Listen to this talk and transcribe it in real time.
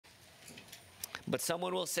But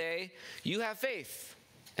someone will say, you have faith,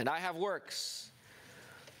 and I have works.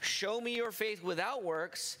 Show me your faith without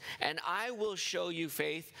works, and I will show you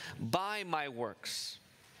faith by my works.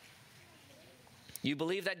 You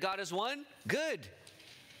believe that God is one? Good.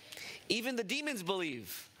 Even the demons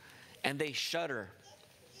believe, and they shudder.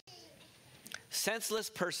 Senseless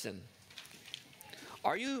person,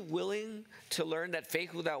 are you willing to learn that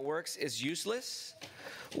faith without works is useless?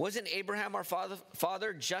 Wasn't Abraham our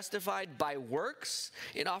father justified by works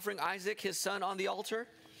in offering Isaac his son on the altar?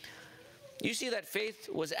 You see that faith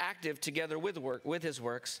was active together with his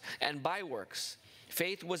works, and by works,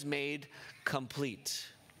 faith was made complete.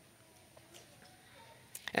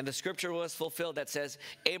 And the scripture was fulfilled that says,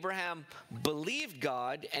 Abraham believed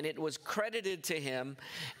God, and it was credited to him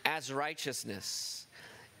as righteousness.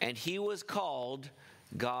 And he was called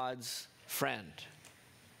God's friend.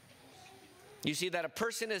 You see that a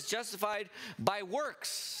person is justified by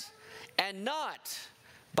works and not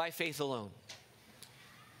by faith alone.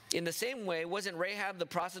 In the same way, wasn't Rahab the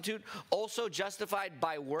prostitute also justified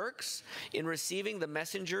by works in receiving the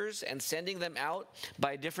messengers and sending them out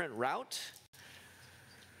by a different route?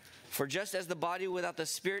 For just as the body without the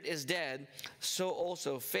spirit is dead, so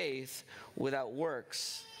also faith without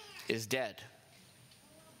works is dead.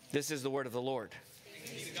 This is the word of the Lord.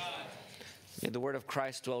 Thanks be to God. May the word of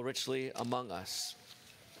Christ dwell richly among us.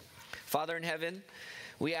 Father in heaven,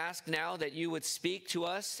 we ask now that you would speak to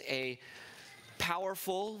us a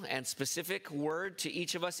powerful and specific word to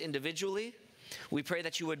each of us individually. We pray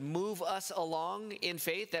that you would move us along in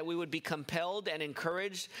faith, that we would be compelled and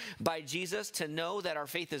encouraged by Jesus to know that our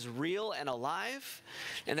faith is real and alive,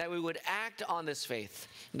 and that we would act on this faith,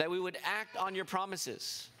 that we would act on your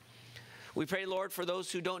promises. We pray, Lord, for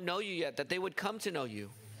those who don't know you yet, that they would come to know you.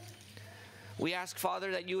 We ask,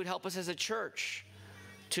 Father, that you would help us as a church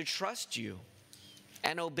to trust you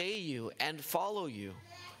and obey you and follow you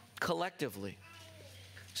collectively.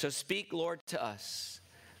 So speak, Lord, to us.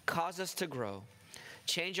 Cause us to grow.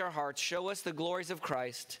 Change our hearts. Show us the glories of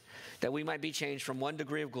Christ, that we might be changed from one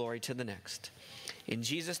degree of glory to the next. In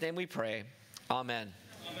Jesus' name we pray. Amen.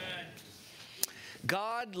 Amen.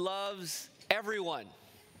 God loves everyone.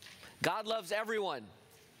 God loves everyone.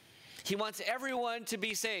 He wants everyone to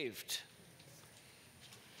be saved.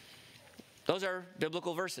 Those are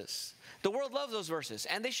biblical verses. The world loves those verses,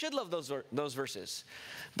 and they should love those verses.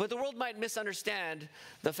 But the world might misunderstand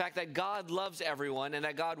the fact that God loves everyone and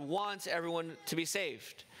that God wants everyone to be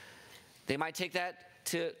saved. They might take that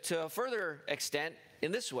to a further extent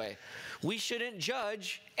in this way. We shouldn't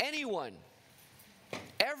judge anyone.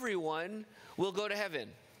 Everyone will go to heaven.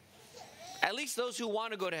 At least those who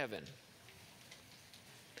want to go to heaven.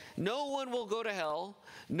 No one will go to hell.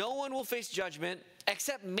 No one will face judgment,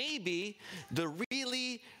 except maybe the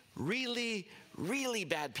really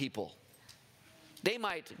bad people. They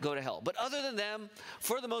might go to hell. But other than them,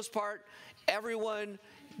 for the most part, everyone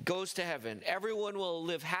goes to heaven. Everyone will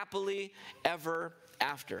live happily ever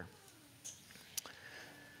after.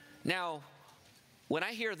 Now, when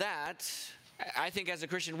I hear that, I think as a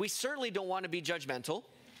Christian, we certainly don't want to be judgmental,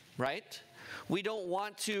 right? We don't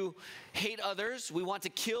want to hate others. We want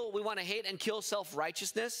to hate and kill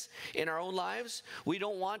self-righteousness in our own lives. We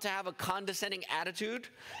don't want to have a condescending attitude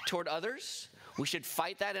toward others. We should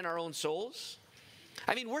fight that in our own souls.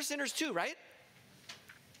 I mean, we're sinners too, right?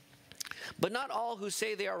 But not all who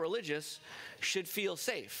say they are religious should feel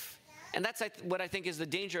safe. And that's what I think is the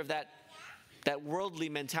danger of that worldly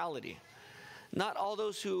mentality. Not all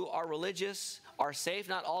those who are religious are safe.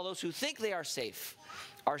 Not all those who think they are safe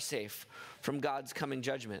from God's coming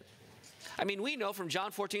judgment. I mean, we know from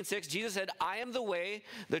John 14:6, Jesus said, I am the way,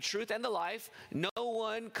 the truth, and the life. No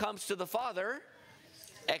one comes to the Father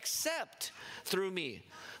except through me.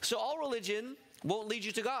 So all religion won't lead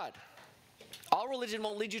you to God. All religion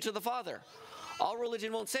won't lead you to the Father. All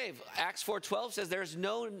religion won't save. Acts 4:12 says there's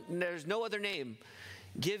no other name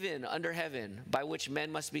given under heaven by which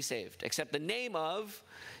men must be saved except the name of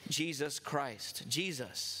Jesus Christ.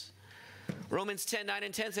 Jesus. Romans 10:9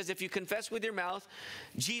 and 10 says, if you confess with your mouth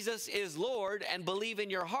Jesus is Lord and believe in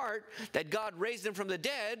your heart that God raised him from the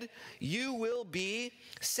dead, you will be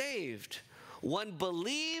saved. One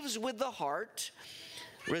believes with the heart,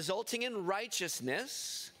 resulting in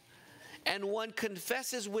righteousness, and one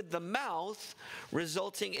confesses with the mouth,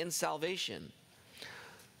 resulting in salvation.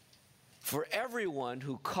 For everyone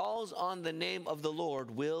who calls on the name of the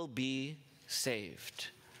Lord will be saved.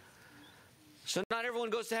 So not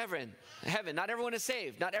everyone goes to heaven. Not everyone is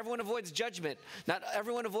saved. Not everyone avoids judgment. Not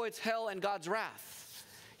everyone avoids hell and God's wrath.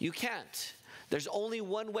 You can't. There's only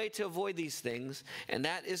one way to avoid these things, and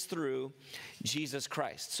that is through Jesus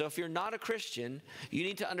Christ. So if you're not a Christian, you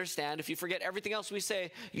need to understand, if you forget everything else we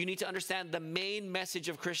say, you need to understand the main message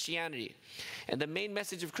of Christianity. And the main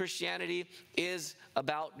message of Christianity is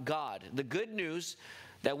about God. The good news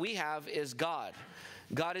that we have is God.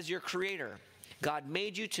 God is your creator. God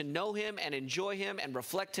made you to know him and enjoy him and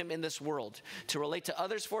reflect him in this world, to relate to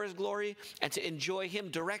others for his glory and to enjoy him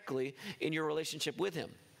directly in your relationship with him.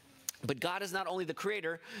 But God is not only the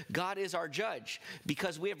creator, God is our judge.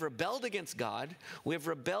 Because we have rebelled against God, we have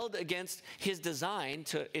rebelled against his design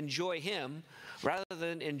to enjoy him. Rather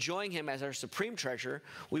than enjoying him as our supreme treasure,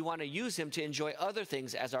 we want to use him to enjoy other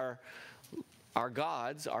things as our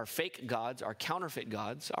gods, our fake gods, our counterfeit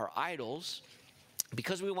gods, our idols.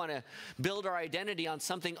 Because we want to build our identity on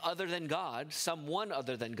something other than God, someone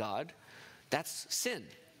other than God, that's sin,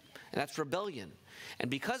 and that's rebellion. And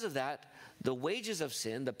because of that, the wages of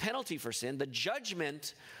sin, the penalty for sin, the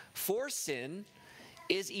judgment for sin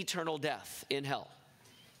is eternal death in hell.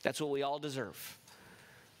 That's what we all deserve.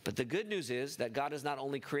 But the good news is that God is not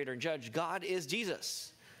only creator and judge, God is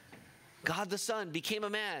Jesus. God the Son became a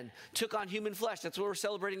man, took on human flesh. That's what we're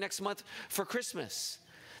celebrating next month for Christmas.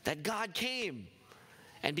 That God came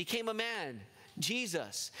and became a man,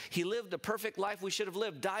 Jesus. He lived the perfect life we should have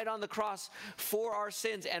lived, died on the cross for our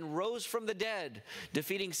sins, and rose from the dead,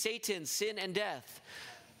 defeating Satan, sin, and death.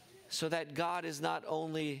 So that God is not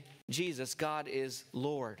only Jesus, God is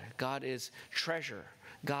Lord, God is treasure,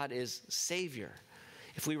 God is Savior.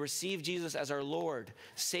 If we receive Jesus as our Lord,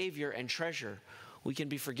 Savior, and treasure, we can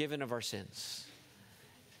be forgiven of our sins.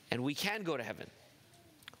 And we can go to heaven.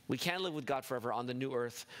 We can live with God forever on the new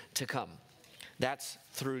earth to come. That's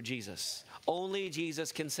through Jesus. Only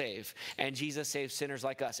Jesus can save, and Jesus saves sinners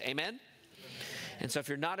like us. Amen? And so if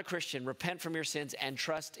you're not a Christian, repent from your sins and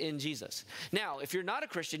trust in Jesus. Now, if you're not a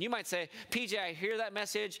Christian, you might say, PJ, I hear that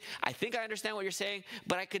message. I think I understand what you're saying,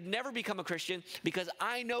 but I could never become a Christian because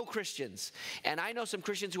I know Christians, and I know some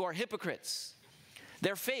Christians who are hypocrites.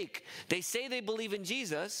 They're fake. They say they believe in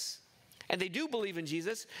Jesus, and they do believe in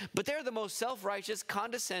Jesus, but they're the most self-righteous,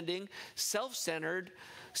 condescending, self-centered,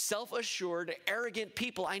 self-assured, arrogant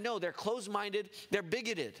people I know. They're closed-minded. They're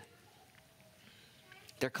bigoted.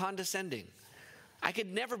 They're condescending. I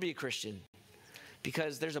could never be a Christian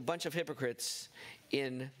because there's a bunch of hypocrites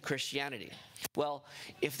in Christianity. Well,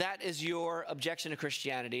 if that is your objection to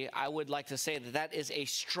Christianity, I would like to say that that is a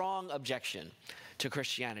strong objection to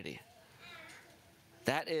Christianity.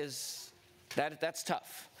 That's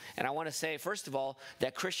tough. And I want to say, first of all,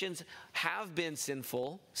 that Christians have been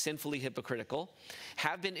sinfully hypocritical,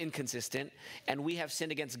 have been inconsistent, and we have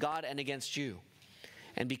sinned against God and against you.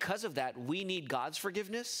 And because of that, we need God's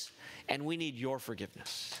forgiveness, and we need your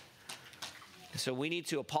forgiveness. So we need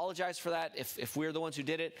to apologize for that. If we're the ones who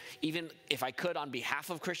did it, even if I could on behalf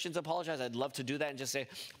of Christians apologize, I'd love to do that and just say,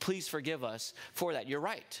 please forgive us for that. You're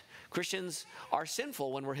right. Christians are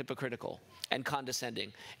sinful when we're hypocritical and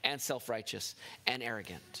condescending and self-righteous and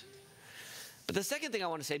arrogant. But the second thing I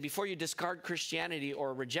want to say, before you discard Christianity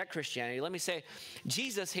or reject Christianity, let me say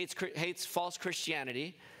Jesus hates false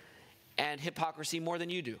Christianity and hypocrisy more than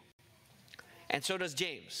you do. And so does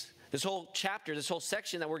James. This whole chapter, this whole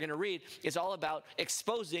section that we're going to read is all about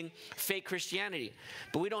exposing fake Christianity.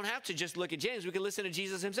 But we don't have to just look at James. We can listen to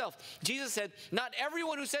Jesus himself. Jesus said, not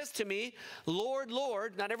everyone who says to me, Lord,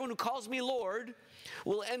 Lord, not everyone who calls me Lord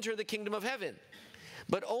will enter the kingdom of heaven,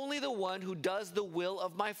 but only the one who does the will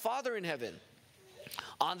of my Father in heaven.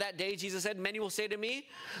 On that day, Jesus said, many will say to me,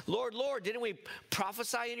 Lord, Lord, didn't we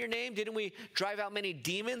prophesy in your name? Didn't we drive out many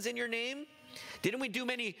demons in your name? Didn't we do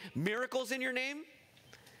many miracles in your name?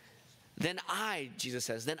 Then Jesus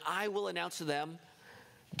says, then I will announce to them,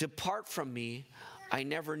 depart from me, I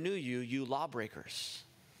never knew you, you lawbreakers.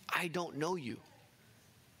 I don't know you.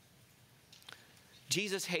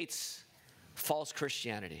 Jesus hates false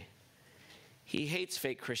Christianity. He hates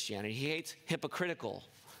fake Christianity. He hates hypocritical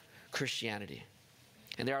Christianity.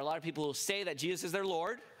 And there are a lot of people who say that Jesus is their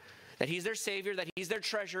Lord, that he's their Savior, that he's their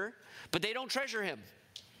treasure, but they don't treasure him.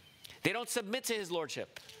 They don't submit to his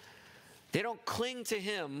lordship. They don't cling to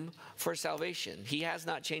him for salvation. He has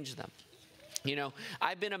not changed them. You know,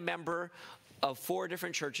 I've been a member of 4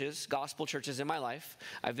 different churches, gospel churches in my life.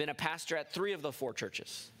 I've been a pastor at 3 of the 4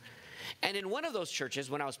 churches. And in one of those churches,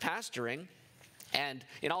 when I was pastoring, and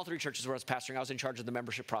in all 3 churches where I was pastoring, I was in charge of the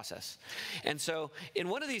membership process. And so in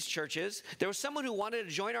one of these churches, there was someone who wanted to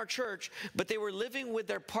join our church, but they were living with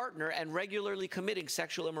their partner and regularly committing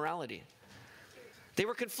sexual immorality. They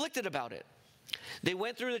were conflicted about it. They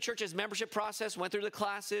went through the church's membership process, went through the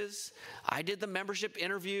classes. I did the membership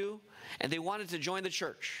interview, and they wanted to join the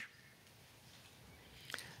church.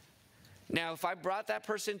 Now, if I brought that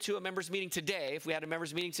person to a members meeting today, if we had a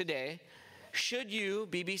members meeting today, should you,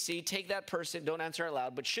 BBC, take that person, don't answer out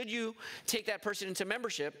loud, but should you take that person into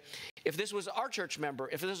membership if this was our church member,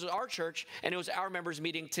 if this was our church and it was our members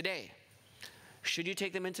meeting today? Should you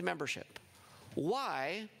take them into membership?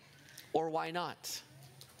 Why or why not?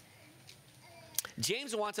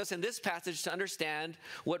 James wants us in this passage to understand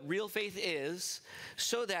what real faith is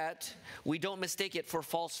so that we don't mistake it for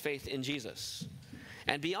false faith in Jesus.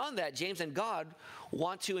 And beyond that, James and God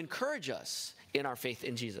want to encourage us in our faith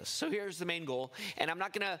in Jesus. So here's the main goal. And I'm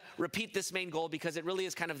not going to repeat this main goal because it really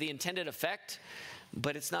is kind of the intended effect,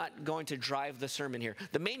 but it's not going to drive the sermon here.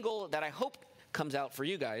 The main goal that I hope comes out for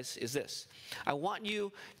you guys is this. I want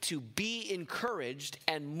you to be encouraged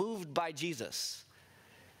and moved by Jesus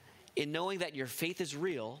in knowing that your faith is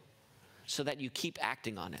real so that you keep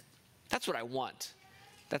acting on it. That's what I want.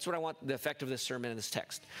 That's what I want the effect of this sermon in this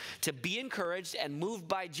text. To be encouraged and moved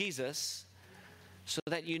by Jesus so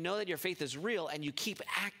that you know that your faith is real and you keep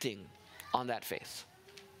acting on that faith.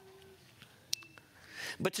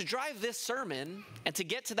 But to drive this sermon and to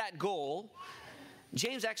get to that goal,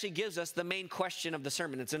 James actually gives us the main question of the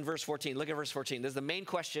sermon. It's in verse 14. Look at verse 14. This is the main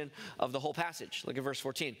question of the whole passage. Look at verse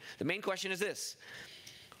 14. The main question is this.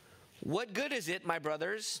 What good is it, my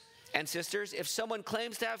brothers and sisters, if someone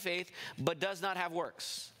claims to have faith but does not have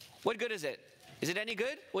works? What good is it? Is it any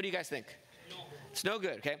good? What do you guys think? No. It's no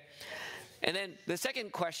good, okay? And then the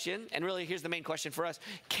second question, and really here's the main question for us.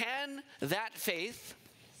 Can that faith,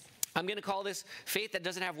 I'm going to call this faith that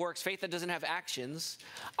doesn't have works, faith that doesn't have actions.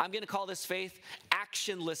 I'm going to call this faith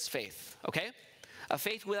actionless faith, okay? A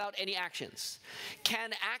faith without any actions. Can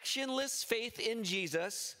actionless faith in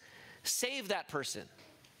Jesus save that person?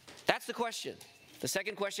 That's the question. The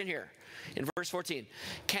second question here in verse 14.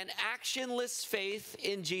 Can actionless faith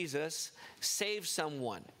in Jesus save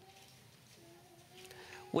someone?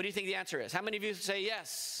 What do you think the answer is? How many of you say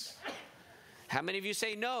yes? How many of you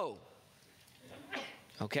say no?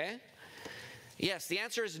 Okay. Yes, the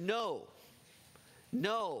answer is no.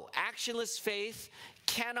 No, actionless faith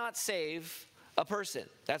cannot save a person.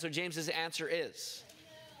 That's what James's answer is.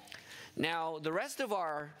 Now, the rest of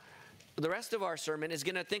our sermon is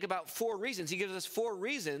going to think about 4 reasons. He gives us 4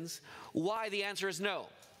 reasons why the answer is no.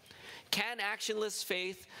 Can actionless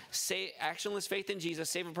faith in Jesus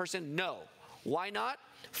save a person? No. Why not?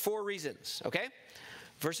 4 reasons, okay?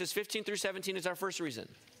 Verses 15 through 17 is our first reason.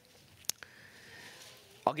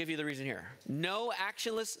 I'll give you the reason here. No,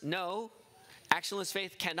 actionless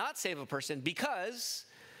faith cannot save a person because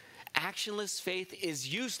actionless faith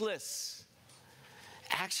is useless.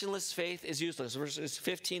 Actionless faith is useless. Verses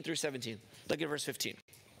 15 through 17. Look at verse 15.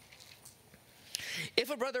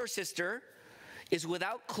 If a brother or sister is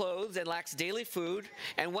without clothes and lacks daily food,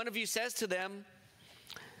 and one of you says to them,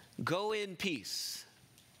 go in peace.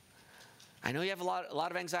 I know you have a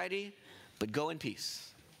lot of anxiety, but go in peace.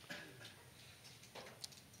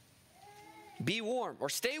 Be warm or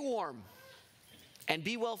stay warm and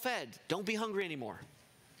be well fed. Don't be hungry anymore.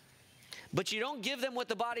 But you don't give them what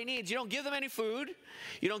the body needs. You don't give them any food.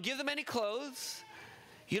 You don't give them any clothes.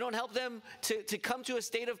 You don't help them to come to a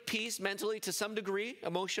state of peace mentally to some degree,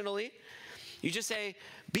 emotionally. You just say,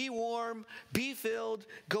 be warm, be filled,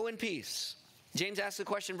 go in peace. James asks the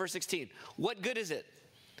question, verse 16, what good is it?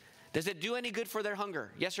 Does it do any good for their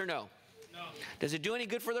hunger? Yes or no? No. Does it do any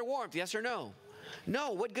good for their warmth? Yes or no?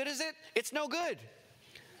 No. What good is it? It's no good.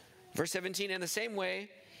 Verse 17, in the same way,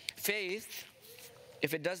 faith,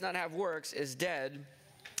 if it does not have works, is dead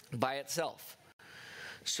by itself.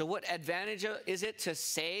 So what advantage is it to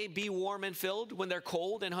say be warm and filled when they're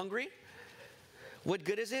cold and hungry? What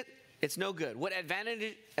good is it? It's no good. What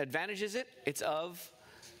advantage is it? It's of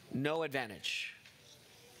no advantage.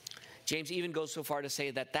 James even goes so far to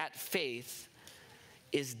say that faith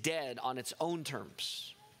is dead on its own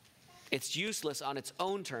terms. It's useless on its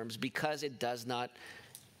own terms because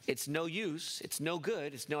it's no use, it's no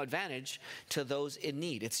good, it's no advantage to those in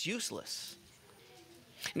need. It's useless.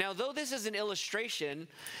 Now, though this is an illustration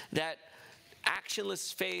that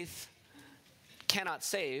actionless faith cannot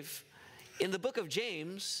save, in the book of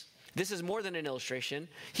James, this is more than an illustration.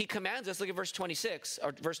 He commands us, look at verse 26,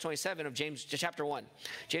 or verse 27 of James chapter 1.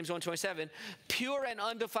 James 1:27, pure and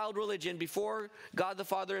undefiled religion before God the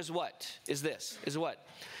Father is what? Is what?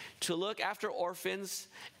 To look after orphans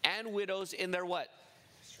and widows in their what?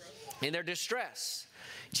 In their distress.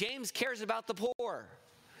 James cares about the poor.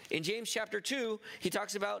 In James chapter 2, he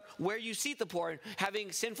talks about where you seat the poor,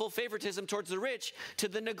 having sinful favoritism towards the rich to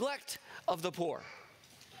the neglect of the poor.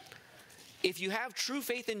 If you have true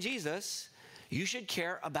faith in Jesus, you should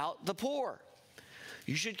care about the poor.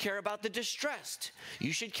 You should care about the distressed.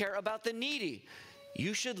 You should care about the needy.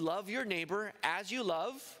 you should love your neighbor as you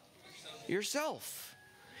love yourself.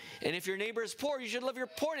 And if your neighbor is poor, you should love your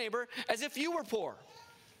poor neighbor as if you were poor.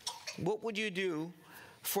 What would you do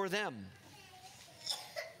for them?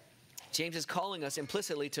 James is calling us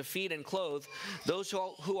implicitly to feed and clothe those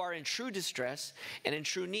who are in true distress and in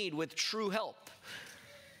true need with true help.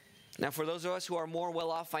 Now, for those of us who are more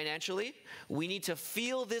well-off financially, we need to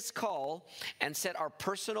feel this call and set our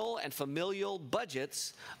personal and familial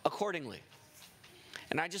budgets accordingly.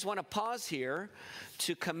 And I just want to pause here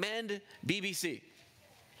to commend BBC.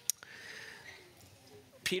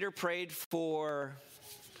 Peter prayed for,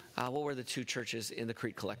 what were the two churches in the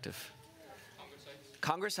Crete Collective?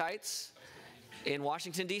 Congress Heights in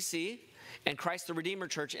Washington, D.C., and Christ the Redeemer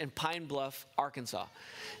Church in Pine Bluff, Arkansas.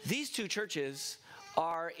 These two churches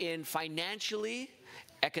are in financially,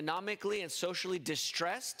 economically, and socially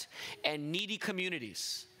distressed and needy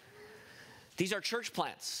communities. These are church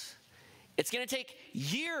plants. It's going to take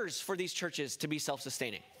years for these churches to be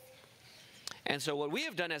self-sustaining. And so what we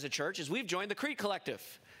have done as a church is we've joined the Crete Collective.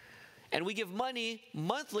 And we give money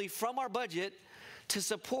monthly from our budget to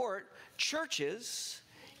support churches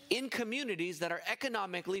in communities that are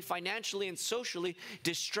economically, financially, and socially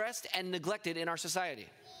distressed and neglected in our society.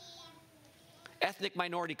 Ethnic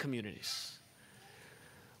minority communities.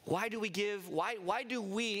 Why do we give? Why do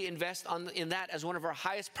we invest in that as one of our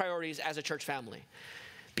highest priorities as a church family?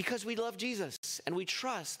 Because we love Jesus and we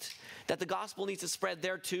trust that the gospel needs to spread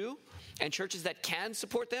there too, and churches that can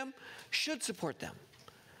support them should support them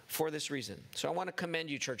for this reason. So I want to commend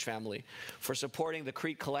you, church family, for supporting the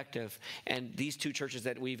Crete Collective and these two churches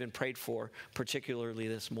that we even prayed for, particularly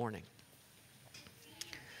this morning.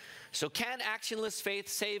 So can actionless faith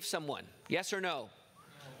save someone? Yes or no?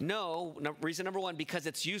 No. Reason number one, because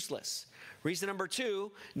it's useless. Reason number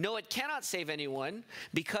two, no, it cannot save anyone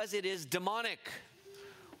because it is demonic.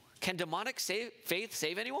 Can demonic faith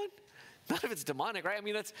save anyone? Not if it's demonic, right? I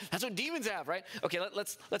mean, that's what demons have, right? Okay,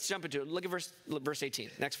 let's jump into it. Look at verse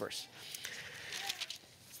 18. Next verse.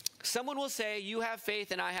 Someone will say, you have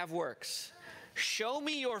faith and I have works. Show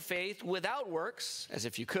me your faith without works, as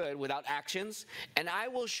if you could, without actions, and I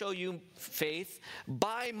will show you faith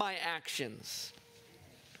by my actions.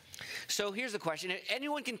 So here's the question.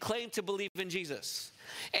 Anyone can claim to believe in Jesus.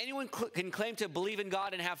 Anyone can claim to believe in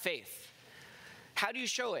God and have faith. How do you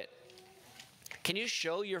show it? Can you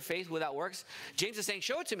show your faith without works? James is saying,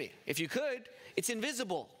 show it to me. If you could, it's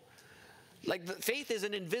invisible. Like faith is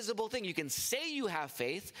an invisible thing. You can say you have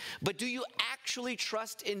faith, but do you actually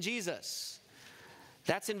trust in Jesus?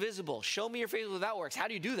 That's invisible. Show me your faith without works. How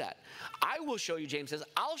do you do that? I will show you, James says,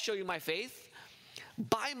 I'll show you my faith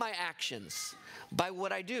by my actions, by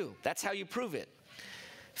what I do. That's how you prove it.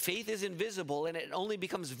 Faith is invisible, and it only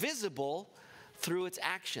becomes visible through its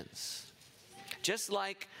actions. Just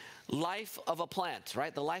like life of a plant,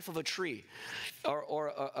 right? The life of a tree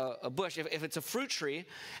or a bush. If it's a fruit tree,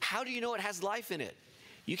 how do you know it has life in it?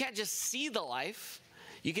 You can't just see the life.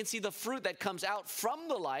 You can see the fruit that comes out from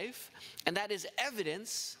the life, and that is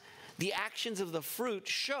evidence. The actions of the fruit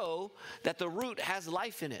show that the root has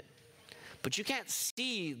life in it. But you can't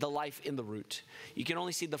see the life in the root. You can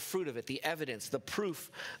only see the fruit of it, the evidence, the proof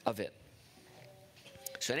of it.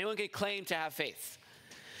 So anyone can claim to have faith.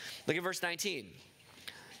 Look at verse 19.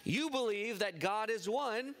 You believe that God is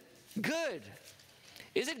one. Good.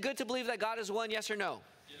 Is it good to believe that God is one, yes or no?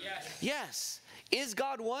 Yes. Yes. Is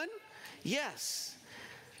God one? Yes.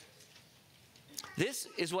 This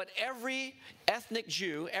is what every ethnic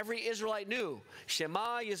Jew, every Israelite knew.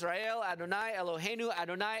 Shema Yisrael Adonai Eloheinu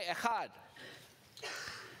Adonai Echad.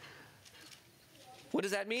 What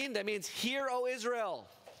does that mean? That means, hear, O Israel,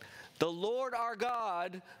 the Lord our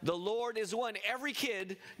God, the Lord is one. Every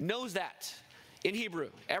kid knows that in Hebrew.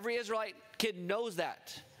 Every Israelite kid knows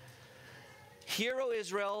that. Hear, O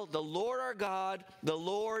Israel, the Lord our God, the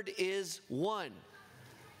Lord is one.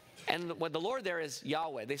 And what the Lord there is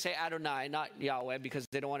Yahweh. They say Adonai, not Yahweh, because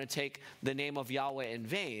they don't want to take the name of Yahweh in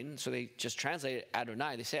vain. So they just translate it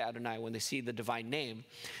Adonai. They say Adonai when they see the divine name.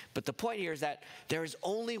 But the point here is that there is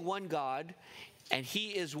only one God, and He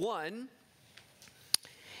is one.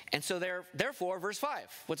 And so therefore, verse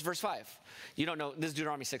 5. What's verse 5? You don't know. This is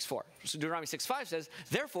Deuteronomy 6:4. So Deuteronomy 6:5 says,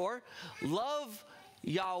 therefore, love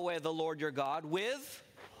Yahweh the Lord your God with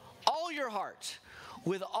all your heart,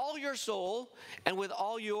 with all your soul, and with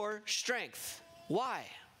all your strength. Why?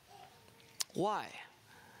 Why?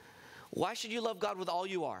 Why should you love God with all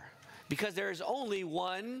you are? Because there is only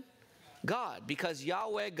one God. Because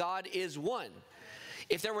Yahweh, God, is one.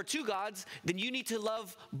 If there were two gods, then you need to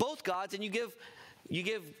love both gods, and you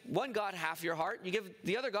give one God half your heart, you give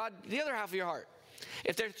the other God the other half of your heart.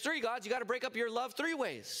 If there's three gods, you got to break up your love three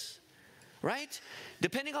ways. right?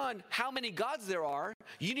 Depending on how many gods there are,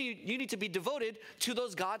 you need to be devoted to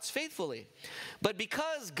those gods faithfully. But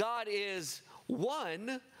because God is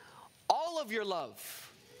one, all of your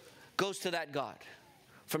love goes to that God.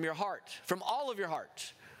 From your heart, from all of your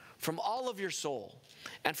heart, from all of your soul,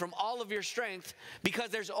 and from all of your strength, because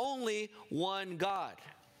there's only one God.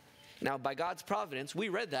 Now, by God's providence, we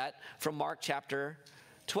read that from Mark chapter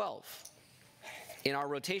 12. In our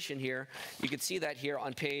rotation here, you can see that here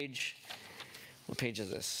on page, what page is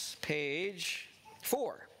this? Page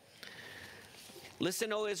 4.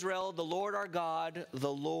 Listen, O Israel, the Lord our God,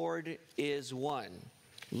 the Lord is one.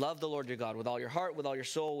 Love the Lord your God with all your heart, with all your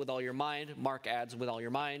soul, with all your mind. Mark adds, with all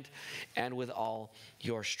your mind, and with all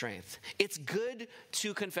your strength. It's good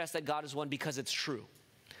to confess that God is one because it's true.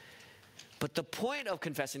 But the point of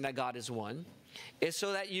confessing that God is one is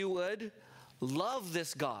so that you would love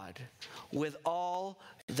this God with all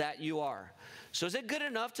that you are. So is it good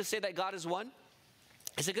enough to say that God is one?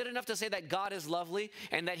 Is it good enough to say that God is lovely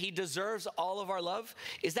and that he deserves all of our love?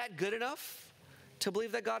 Is that good enough to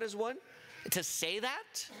believe that God is one? To say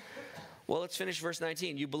that? Well, let's finish verse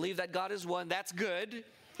 19. You believe that God is one. That's good.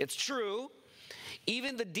 It's true.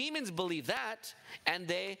 Even the demons believe that, and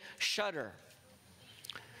they shudder.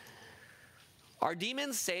 Are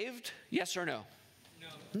demons saved? Yes or no?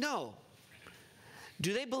 No.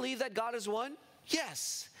 Do they believe that God is one?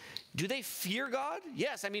 Yes. Do they fear God?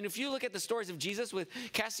 Yes. I mean, if you look at the stories of Jesus with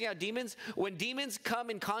casting out demons, when demons come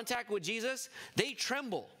in contact with Jesus, they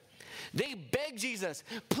tremble. They beg Jesus,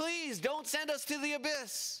 please don't send us to the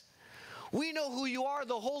abyss. We know who you are,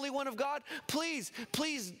 the Holy One of God. Please,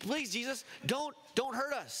 please, please, Jesus, don't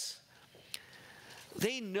hurt us.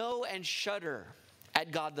 They know and shudder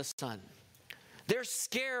at God the Son. They're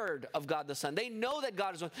scared of God the Son. They know that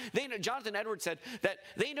God is one. Jonathan Edwards said that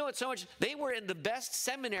they know it so much. They were in the best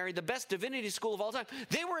seminary, the best divinity school of all time.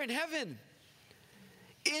 They were in heaven,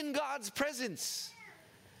 in God's presence.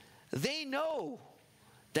 They know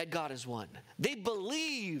that God is one. They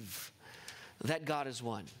believe that God is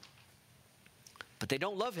one. But they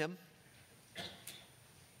don't love him.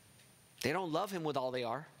 They don't love him with all they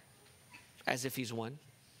are, as if he's one.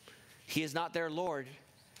 He is not their Lord,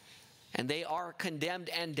 and they are condemned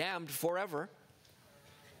and damned forever.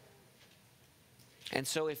 And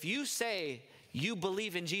so if you say you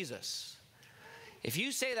believe in Jesus, if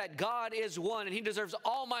you say that God is one and he deserves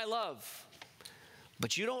all my love,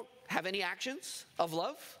 but you don't have any actions of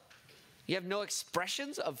love, you have no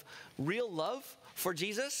expressions of real love for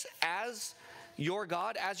Jesus as your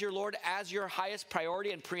God, as your Lord, as your highest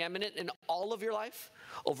priority and preeminent in all of your life,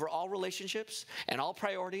 over all relationships and all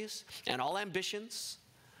priorities and all ambitions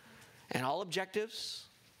and all objectives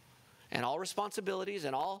and all responsibilities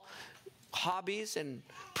and all hobbies and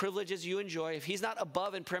privileges you enjoy, if he's not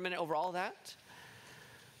above and preeminent over all that,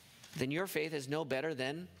 then your faith is no better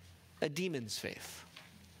than a demon's faith.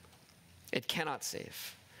 It cannot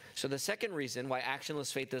save. So the second reason why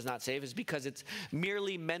actionless faith does not save is because it's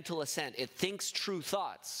merely mental assent. It thinks true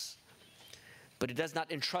thoughts, but it does not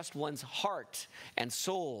entrust one's heart and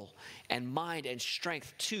soul and mind and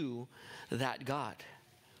strength to that God.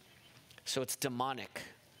 So it's demonic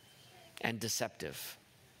and deceptive.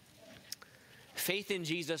 Faith in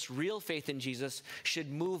Jesus, real faith in Jesus, should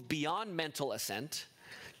move beyond mental assent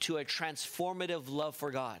to a transformative love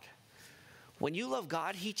for God. When you love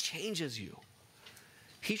God, he changes you.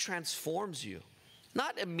 He transforms you.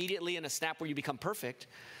 Not immediately in a snap where you become perfect,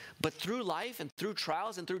 but through life and through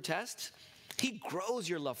trials and through tests, he grows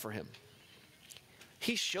your love for him.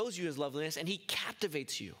 He shows you his loveliness and he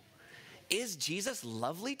captivates you. Is Jesus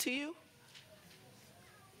lovely to you?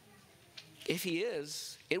 If he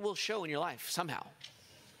is, it will show in your life somehow.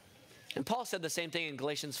 And Paul said the same thing in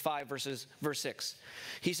Galatians 5 verse 6.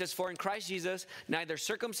 He says, for in Christ Jesus, neither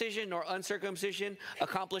circumcision nor uncircumcision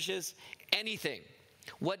accomplishes anything.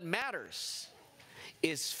 What matters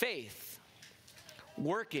is faith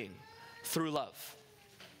working through love.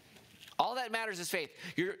 All that matters is faith.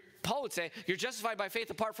 Paul would say, you're justified by faith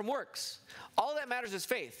apart from works. All that matters is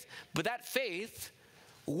faith. But that faith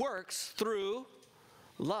works through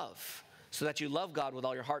love, so that you love God with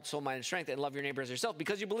all your heart, soul, mind, and strength, and love your neighbor as yourself,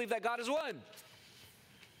 because you believe that God is one.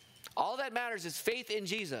 All that matters is faith in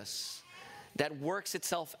Jesus that works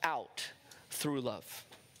itself out through love.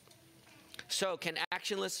 So, can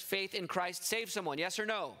actionless faith in Christ save someone? Yes or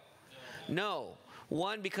no? No.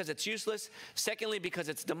 One, because it's useless. Secondly, because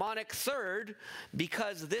it's demonic. Third,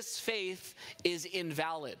 because this faith is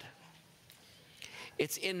invalid.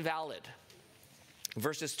 It's invalid.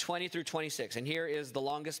 Verses 20 through 26. And here is the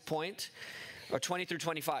longest point, or 20 through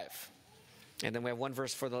 25. And then we have one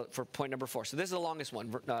verse for point number 4. So this is the longest one,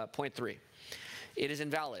 point 3. it is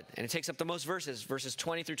invalid. And it takes up the most verses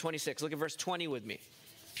 20 through 26. Look at verse 20 with me.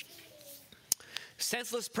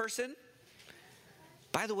 Senseless person.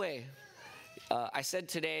 By the way, I said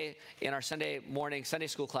today in our Sunday morning Sunday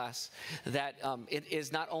school class that it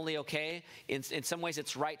is not only okay, in some ways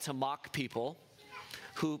it's right to mock people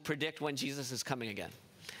who predict when Jesus is coming again,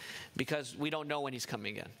 because we don't know when he's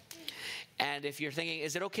coming again. And if you're thinking,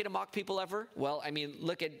 is it okay to mock people ever? Well, I mean,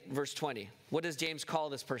 look at verse 20. What does James call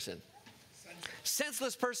this person?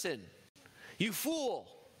 Senseless person. You fool.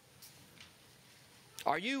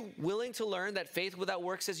 Are you willing to learn that faith without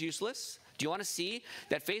works is useless? Do you want to see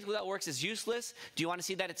that faith without works is useless? Do you want to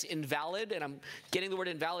see that it's invalid? And I'm getting the word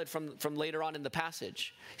invalid from later on in the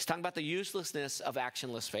passage. He's talking about the uselessness of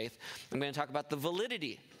actionless faith. I'm going to talk about the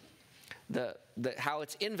validity, how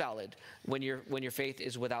it's invalid when your faith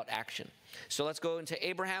is without action. So let's go into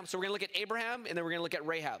Abraham. So we're going to look at Abraham, and then we're going to look at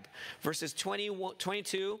Rahab. Verses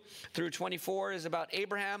 22 through 24 is about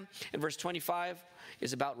Abraham, and verse 25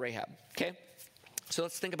 is about Rahab. Okay? So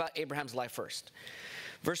let's think about Abraham's life first.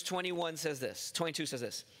 Verse 21 says this. 22 says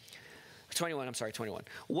this. 21.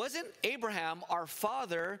 Wasn't Abraham, our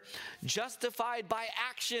father, justified by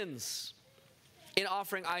actions in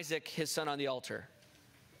offering Isaac, his son, on the altar?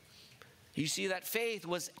 You see that faith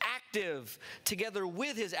was active together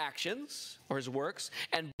with his actions or his works,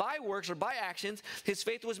 and by works or by actions, his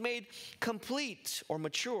faith was made complete or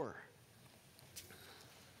mature.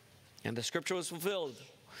 And the scripture was fulfilled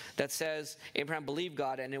that says Abraham believed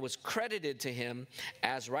God, and it was credited to him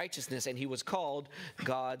as righteousness, and he was called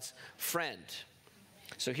God's friend.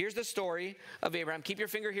 So here's the story of Abraham. Keep your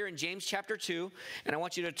finger here in James chapter 2, and I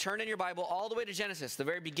want you to turn in your Bible all the way to Genesis, the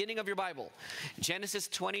very beginning of your Bible. Genesis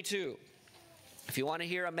 22. If you want to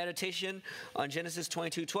hear a meditation on Genesis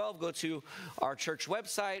 22:12, go to our church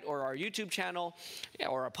website or our YouTube channel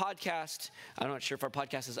or our podcast. I'm not sure if our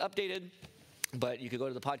podcast is updated, but you could go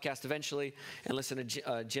to the podcast eventually and listen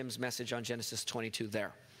to Jim's message on Genesis 22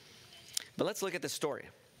 there. But let's look at this story.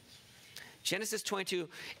 Genesis 22,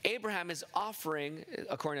 Abraham is offering,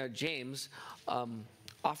 according to James,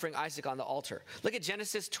 offering Isaac on the altar. Look at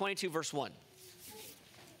Genesis 22, verse 1.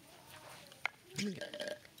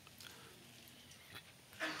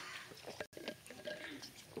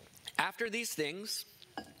 After these things,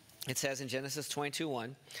 it says in Genesis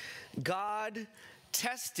 22:1, God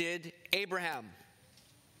tested Abraham.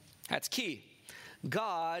 That's key.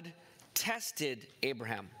 God tested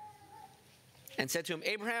Abraham and said to him,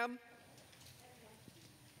 Abraham,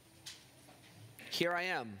 here I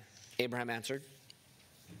am, Abraham answered.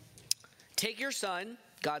 Take your son,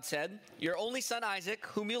 God said, your only son Isaac,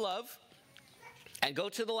 whom you love, and go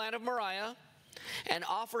to the land of Moriah and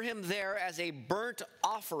offer him there as a burnt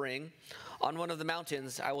offering on one of the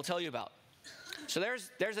mountains I will tell you about. So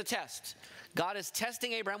there's a test. God is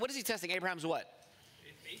testing Abraham. What is he testing? Abraham's what?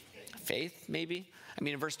 Faith, maybe. I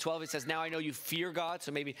mean, in verse 12, it says, now I know you fear God.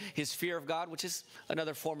 So maybe his fear of God, which is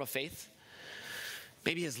another form of faith.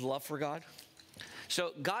 Maybe his love for God.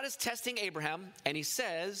 So God is testing Abraham, and he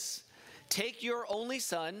says, take your only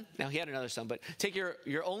son. Now, he had another son, but take your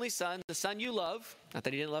only son, the son you love. Not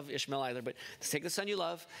that he didn't love Ishmael either, but take the son you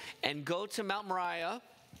love and go to Mount Moriah.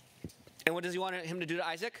 And what does he want him to do to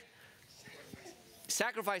Isaac?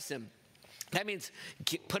 Sacrifice him. That means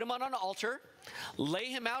put him on an altar, lay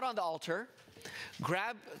him out on the altar,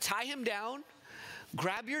 tie him down,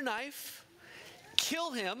 grab your knife,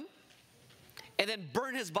 kill him, and then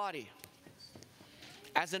burn his body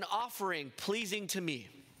as an offering pleasing to me.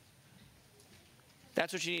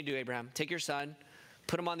 That's what you need to do, Abraham. Take your son,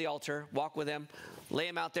 put him on the altar, walk with him, lay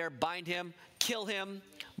him out there, bind him, kill him,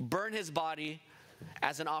 burn his body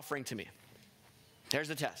as an offering to me. There's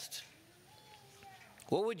the test.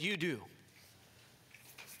 What would you do?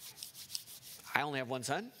 I only have one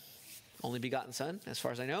son, only begotten son, as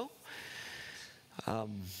far as I know.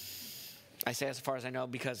 I say as far as I know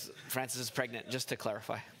because Frances is pregnant, just to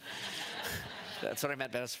clarify. That's what I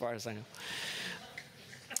meant by as far as I know.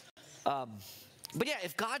 But yeah,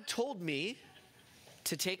 if God told me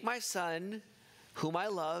to take my son, whom I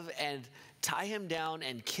love, and tie him down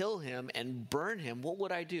and kill him and burn him, what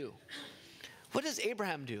would I do? What does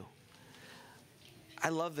Abraham do? I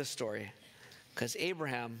love this story because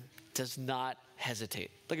Abraham does not hesitate.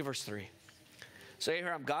 Look at verse 3. So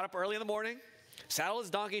Abraham got up early in the morning, saddled his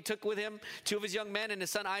donkey, took with him 2 of his young men and his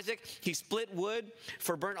son Isaac. He split wood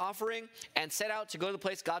for burnt offering and set out to go to the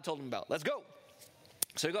place God told him about. Let's go.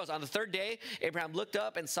 So he goes. On the third day, Abraham looked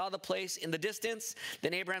up and saw the place in the distance.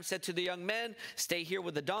 Then Abraham said to the young men, stay here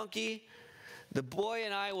with the donkey. The boy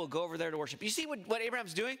and I will go over there to worship. You see what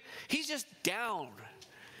Abraham's doing? He's just down.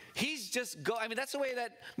 He's just I mean, that's the way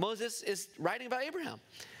that Moses is writing about Abraham.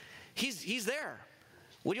 He's there.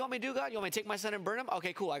 What do you want me to do, God? You want me to take my son and burn him?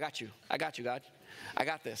 Okay, cool. I got you, God. I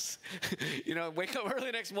got this. Wake up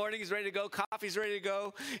early next morning. He's ready to go. Coffee's ready to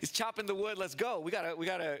go. He's chopping the wood. Let's go. We got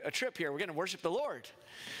a trip here. We're going to worship the Lord.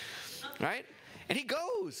 Right? And he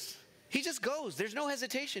goes. He just goes. There's no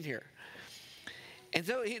hesitation here. And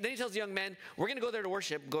so then he tells the young men, we're going to go there to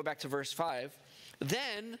worship. Go back to verse 5.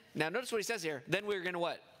 Then, now notice what he says here. Then we're going to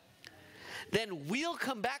what? Then we'll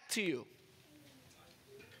come back to you.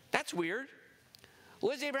 That's weird.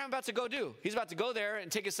 What is Abraham about to go do? He's about to go there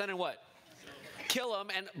and take his son and what? Kill him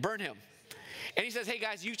and burn him. And he says, hey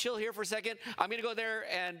guys, you chill here for a second. I'm going to go there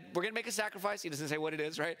and we're going to make a sacrifice. He doesn't say what it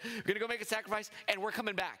is, right? We're going to go make a sacrifice and we're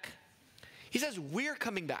coming back. He says, we're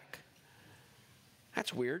coming back.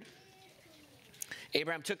 That's weird.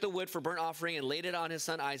 Abraham took the wood for burnt offering and laid it on his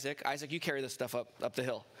son Isaac. Isaac, you carry this stuff up the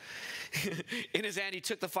hill. In his hand, he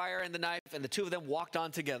took the fire and the knife, and the two of them walked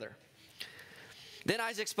on together. Then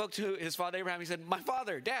Isaac spoke to his father Abraham. He said, my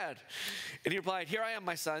father, Dad. And he replied, here I am,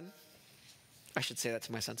 my son. I should say that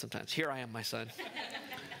to my son sometimes. Here I am, my son.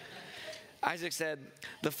 Isaac said,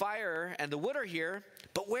 the fire and the wood are here,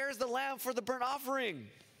 but where is the lamb for the burnt offering?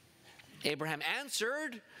 Abraham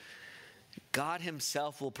answered, God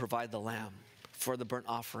himself will provide the lamb for the burnt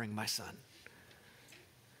offering, my son.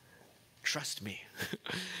 Trust me.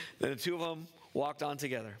 Then the two of them walked on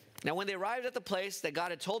together. Now, when they arrived at the place that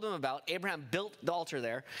God had told them about, Abraham built the altar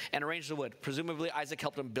there and arranged the wood. Presumably, Isaac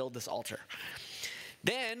helped him build this altar.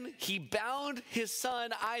 Then he bound his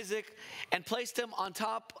son Isaac and placed him on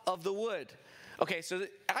top of the wood. Okay, so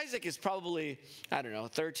Isaac is probably,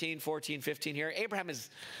 13, 14, 15 here. Abraham is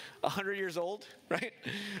 100 years old, right?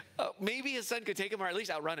 Maybe his son could take him or at least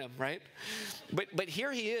outrun him, right? But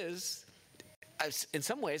here he is. In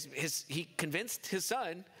some ways, he convinced his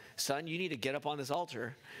son, you need to get up on this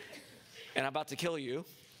altar, and I'm about to kill you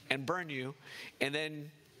and burn you, and then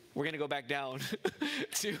we're going to go back down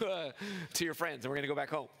to your friends, and we're going to go back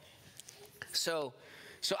home. So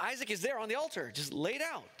Isaac is there on the altar, just laid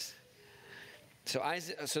out.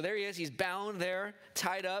 So there he is. He's bound there,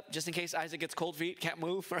 tied up, just in case Isaac gets cold feet, can't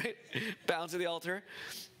move, right? Bound to the altar.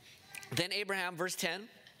 Then Abraham, verse 10,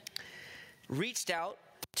 reached out,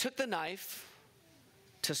 took the knife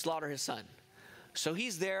to slaughter his son. So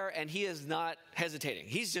he's there and he is not hesitating.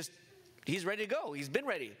 He's ready to go. He's been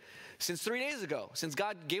ready since 3 days ago, since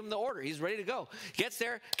God gave him the order. He's ready to go. Gets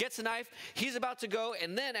there, gets the knife. He's about to go.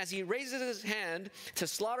 And then as he raises his hand to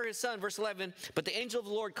slaughter his son, verse 11, but the angel of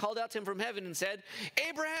the Lord called out to him from heaven and said,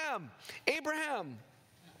 Abraham, Abraham.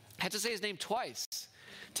 Had to say his name twice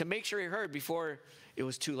to make sure he heard before it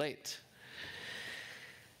was too late.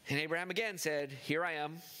 And Abraham again said, here I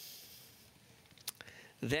am.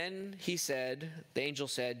 Then the angel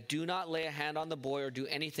said, do not lay a hand on the boy or do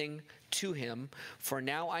anything to him, for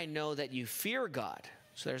now I know that you fear God.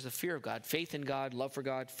 So there's the fear of God, faith in God, love for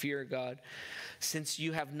God, fear of God, since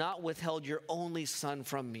you have not withheld your only son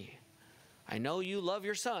from me. I know you love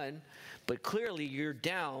your son, but clearly you're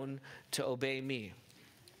down to obey me.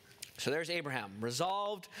 So there's Abraham,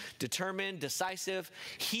 resolved, determined, decisive.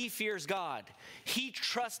 He fears God. He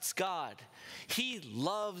trusts God. He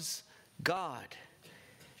loves God.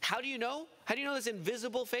 How do you know? How do you know this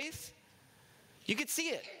invisible faith? You could see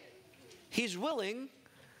it. He's willing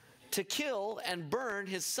to kill and burn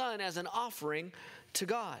his son as an offering to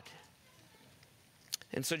God.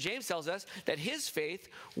 And so James tells us that his faith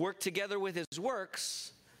worked together with his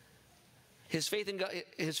works. His faith in God,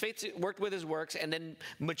 his faith worked with his works and then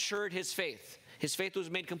matured his faith. His faith was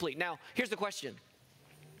made complete. Now, here's the question.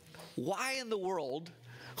 Why in the world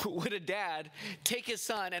would a dad take his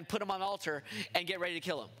son and put him on the altar and get ready to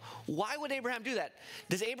kill him? Why would Abraham do that?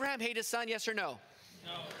 Does Abraham hate his son, yes or no?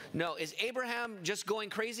 No. Is Abraham just going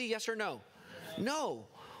crazy, yes or no? No.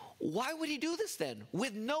 Why would he do this then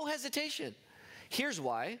with no hesitation? Here's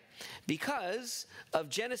why. Because of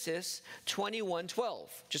Genesis 21:12.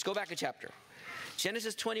 Just go back a chapter.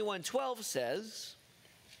 Genesis 21:12 says,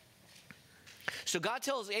 so God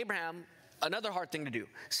tells Abraham another hard thing to do.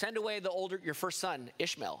 Send away your first son,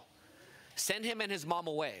 Ishmael. Send him and his mom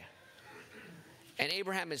away. And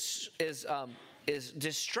Abraham is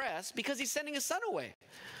distressed because he's sending his son away.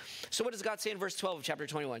 So what does God say in verse 12 of chapter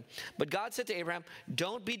 21? But God said to Abraham,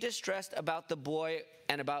 don't be distressed about the boy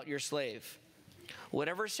and about your slave.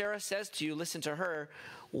 Whatever Sarah says to you, listen to her.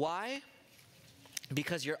 Why?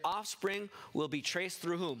 Because your offspring will be traced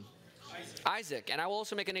through whom? Isaac. And I will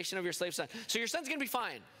also make a nation of your slave son. So your son's going to be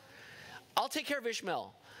fine. I'll take care of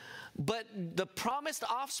Ishmael. But the promised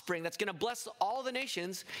offspring that's going to bless all the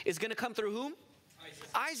nations is going to come through whom?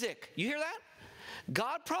 Isaac. You hear that?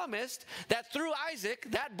 God promised that through Isaac,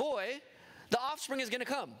 that boy, the offspring is going to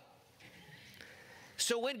come.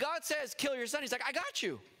 So when God says, kill your son, he's like, I got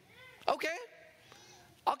you. Okay,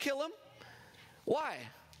 I'll kill him. Why?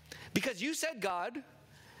 Because you said, God,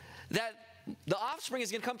 that the offspring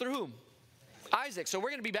is going to come through whom? Isaac. So we're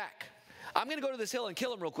going to be back. I'm going to go to this hill and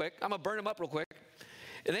kill him real quick. I'm going to burn him up real quick.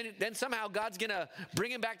 And then somehow God's going to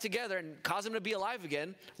bring him back together and cause him to be alive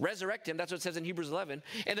again, resurrect him. That's what it says in Hebrews 11.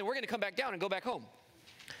 And then we're going to come back down and go back home.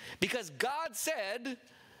 Because God said,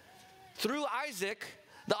 through Isaac,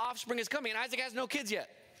 the offspring is coming. And Isaac has no kids yet.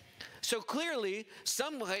 So clearly,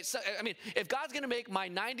 if God's going to make my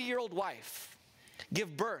 90-year-old wife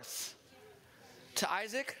give birth to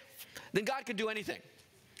Isaac, then God could do anything.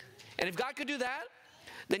 And if God could do that,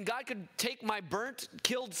 then God could take my burnt,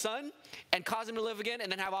 killed son and cause him to live again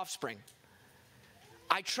and then have offspring.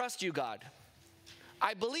 I trust you, God.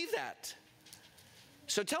 I believe that.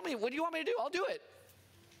 So tell me, what do you want me to do? I'll do it.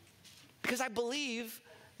 Because I believe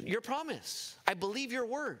your promise. I believe your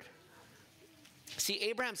word. See,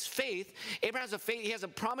 Abraham's faith, he has a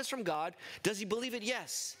promise from God. Does he believe it?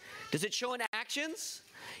 Yes. Does it show in actions?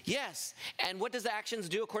 Yes. And what does the actions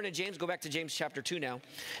do according to James? Go back to James chapter 2 now.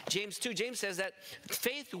 James 2, James says that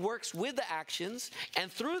faith works with the actions,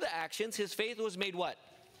 and through the actions, his faith was made what?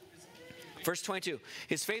 Verse 22,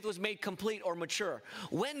 his faith was made complete or mature.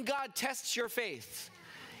 When God tests your faith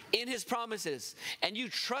in his promises, and you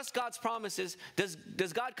trust God's promises,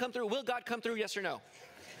 does God come through? Will God come through, yes or no?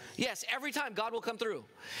 Yes, every time God will come through.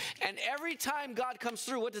 And every time God comes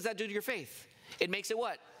through, what does that do to your faith? It makes it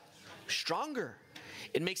what? Stronger.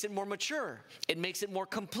 It makes it more mature. It makes it more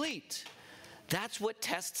complete. That's what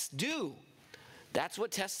tests do. That's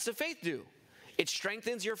what tests of faith do. It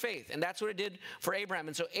strengthens your faith. And that's what it did for Abraham.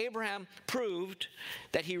 And so Abraham proved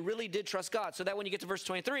that he really did trust God. So that when you get to verse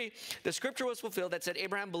 23, the scripture was fulfilled that said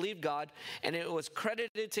Abraham believed God, and it was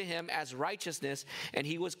credited to him as righteousness, and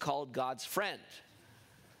he was called God's friend.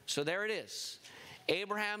 So there it is.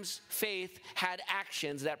 Abraham's faith had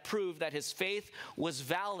actions that proved that his faith was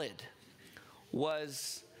valid,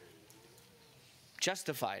 was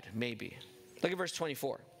justified, maybe. Look at verse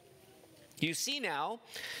 24. You see now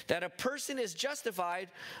that a person is justified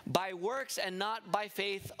by works and not by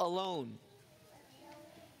faith alone.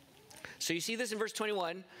 So you see this in verse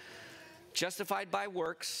 21, justified by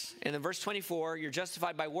works. And in verse 24, you're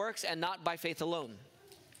justified by works and not by faith alone.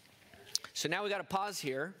 So now we got to pause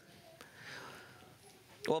here.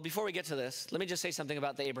 Well, before we get to this, let me just say something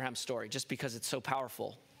about the Abraham story, just because it's so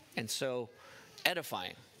powerful and so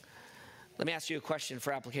edifying. Let me ask you a question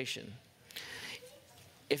for application.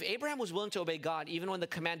 If Abraham was willing to obey God even when the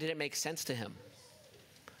command didn't make sense to him,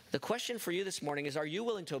 the question for you this morning is, are you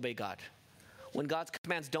willing to obey God when God's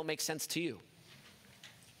commands don't make sense to you?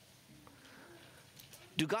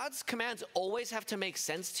 Do God's commands always have to make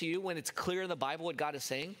sense to you when it's clear in the Bible what God is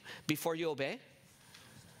saying before you obey?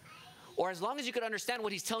 Or as long as you can understand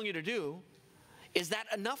what he's telling you to do, is that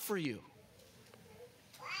enough for you?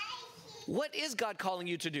 What is God calling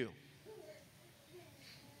you to do?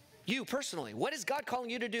 You personally, what is God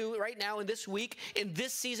calling you to do right now in this week, in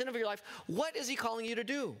this season of your life? What is he calling you to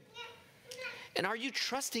do? And are you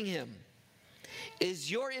trusting him?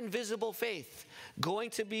 Is your invisible faith going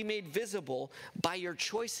to be made visible by your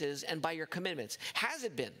choices and by your commitments? Has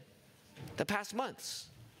it been the past months?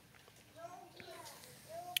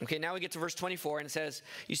 Okay, now we get to verse 24, and it says,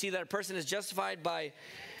 you see that a person is justified by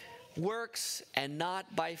works and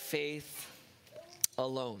not by faith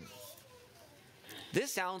alone.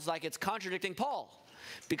 This sounds like it's contradicting Paul,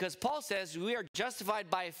 because Paul says we are justified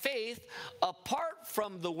by faith apart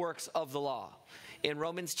from the works of the law. In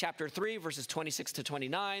Romans chapter 3, verses 26 to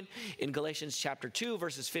 29, in Galatians chapter 2,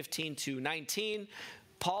 verses 15 to 19,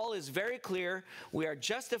 Paul is very clear, we are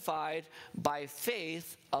justified by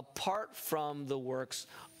faith apart from the works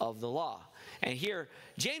of the law. And here,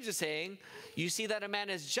 James is saying, you see that a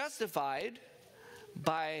man is justified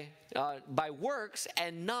by works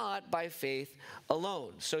and not by faith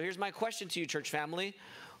alone. So here's my question to you, church family.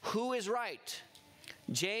 Who is right,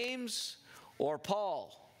 James or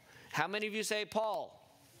Paul? How many of you say Paul?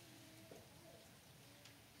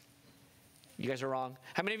 You guys are wrong.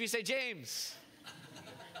 How many of you say James?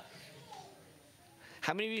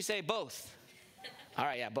 How many of you say both? All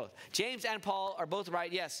right, yeah, both. James and Paul are both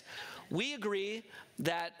right, yes. We agree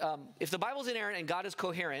that if the Bible's inerrant and God is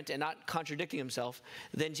coherent and not contradicting himself,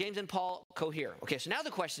 then James and Paul cohere. Okay, so now the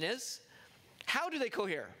question is, how do they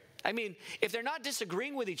cohere? I mean, if they're not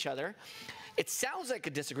disagreeing with each other, it sounds like a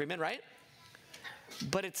disagreement, right?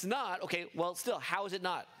 But it's not. Okay, well, still, how is it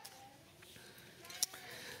not?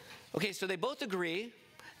 Okay, so they both agree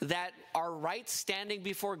that our right standing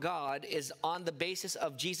before God is on the basis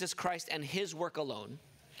of Jesus Christ and his work alone.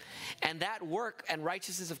 And that work and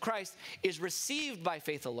righteousness of Christ is received by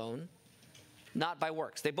faith alone, not by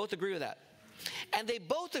works. They both agree with that. And they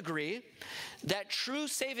both agree that true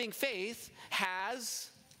saving faith has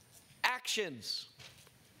actions.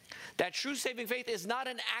 That true saving faith is not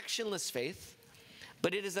an actionless faith,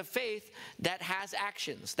 but it is a faith that has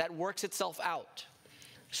actions, that works itself out.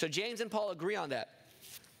 So James and Paul agree on that.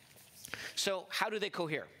 So how do they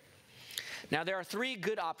cohere? Now there are three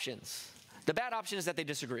good options. The bad option is that they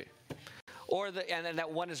disagree, and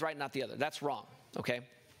that one is right, not the other. That's wrong, okay?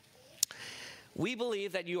 We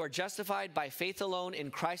believe that you are justified by faith alone, in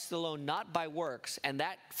Christ alone, not by works, and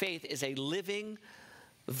that faith is a living,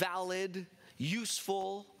 valid,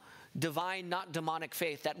 useful, divine, not demonic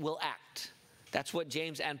faith that will act. That's what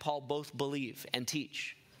James and Paul both believe and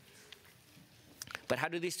teach. But how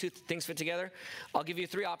do these two things fit together? I'll give you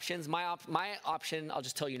three options. My option, I'll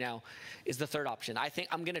just tell you now, is the third option. I think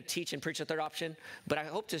I'm going to teach and preach the third option, but I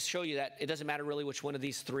hope to show you that it doesn't matter really which one of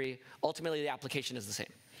these three. Ultimately, the application is the same.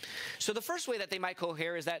 So the first way that they might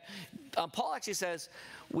cohere is that Paul actually says,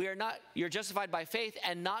 you're justified by faith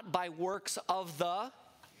and not by works of the,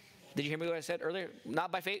 did you hear me what I said earlier?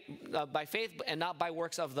 Not by faith and not by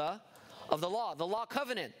works of the law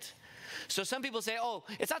covenant. So some people say, oh,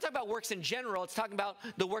 it's not talking about works in general. It's talking about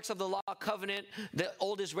the works of the law covenant, the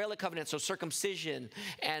old Israeli covenant, so circumcision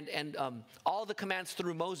and all the commands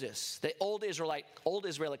through Moses, the old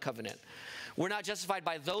Israeli covenant. We're not justified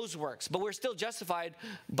by those works, but we're still justified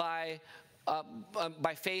by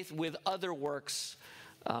faith with other works.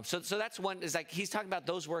 So that's one, is like he's talking about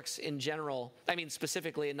those works in general,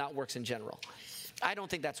 specifically, and not works in general. I don't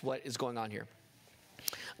think that's what is going on here.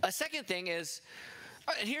 A second thing is,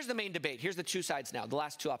 and here's the main debate. Here's the two sides now, the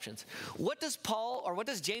last two options. What does Paul or what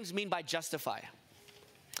does James mean by justify?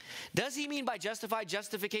 Does he mean by justify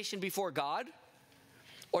justification before God?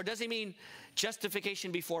 Or does he mean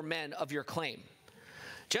justification before men of your claim?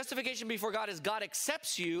 Justification before God is God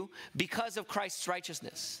accepts you because of Christ's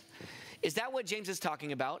righteousness. Is that what James is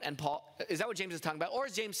talking about? And Paul, is that what James is talking about? Or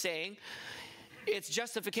is James saying it's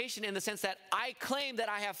justification in the sense that I claim that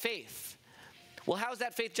I have faith? Well, how is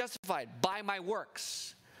that faith justified? By my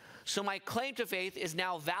works. So my claim to faith is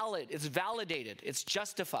now valid. It's validated. It's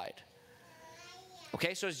justified.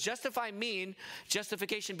 Okay, so does justify mean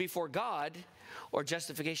justification before God or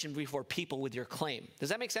justification before people with your claim? Does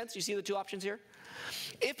that make sense? You see the two options here?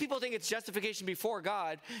 If people think it's justification before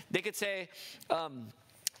God, they could say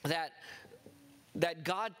that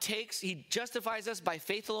God he justifies us by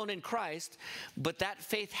faith alone in Christ, but that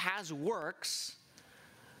faith has works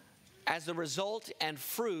as the result and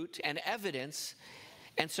fruit and evidence,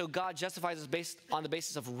 and so God justifies us based on the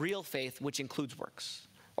basis of real faith, which includes works,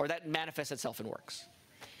 or that manifests itself in works.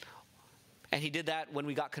 And he did that when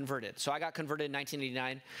we got converted. So I got converted in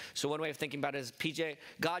 1989. So one way of thinking about it is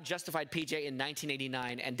God justified PJ in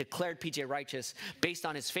 1989 and declared PJ righteous based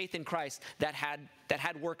on his faith in Christ that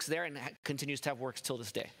had works there and continues to have works till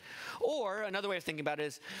this day. Or another way of thinking about it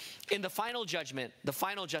is in the final judgment, the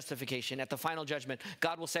final justification, at the final judgment,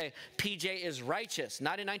 God will say PJ is righteous.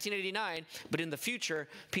 Not in 1989, but in the future,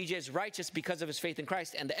 PJ is righteous because of his faith in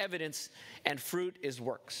Christ, and the evidence and fruit is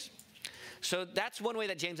works. So that's one way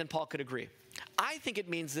that James and Paul could agree. I think it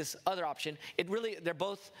means this other option. They're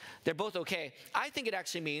both okay. I think it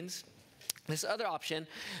actually means this other option,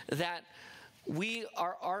 that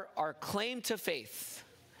our claim to faith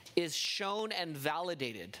is shown and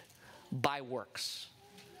validated by works.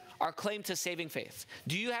 Our claim to saving faith.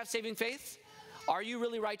 Do you have saving faith? Are you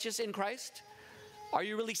really righteous in Christ? Are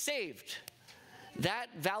you really saved? That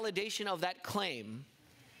validation of that claim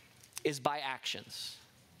is by actions.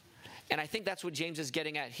 And I think that's what James is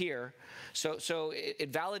getting at here. So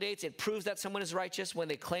it validates, it proves that someone is righteous when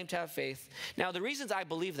they claim to have faith. Now, the reasons I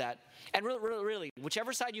believe that, and really,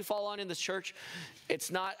 whichever side you fall on in this church,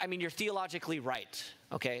 it's not, you're theologically right,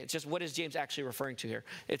 okay? It's just, what is James actually referring to here?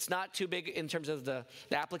 It's not too big in terms of the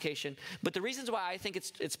application. But the reasons why I think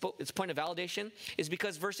it's point of validation is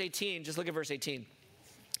because verse 18, just look at verse 18.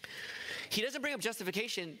 He doesn't bring up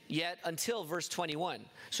justification yet until verse 21.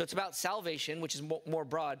 So it's about salvation, which is more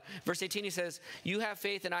broad. Verse 18, he says, you have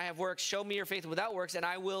faith and I have works. Show me your faith without works, and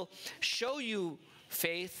I will show you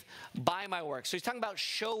faith by my works. So he's talking about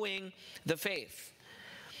showing the faith.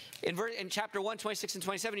 In chapter 1, 26 and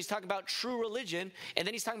 27, he's talking about true religion, and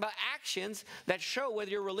then he's talking about actions that show whether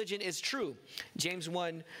your religion is true. James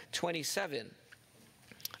 1, 27.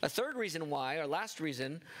 A third reason why, or last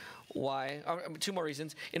reason why, or two more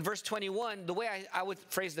reasons. In verse 21, the way I would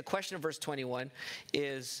phrase the question of verse 21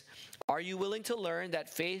 is, are you willing to learn that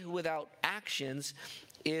faith without actions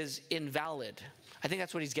is invalid? I think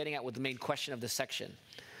that's what he's getting at with the main question of this section.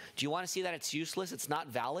 Do you want to see that it's useless, it's not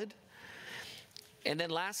valid? And then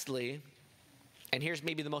lastly, and here's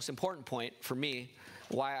maybe the most important point for me,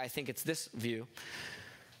 why I think it's this view.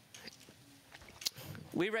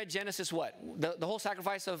 We read Genesis what? The whole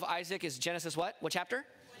sacrifice of Isaac is Genesis what? What chapter?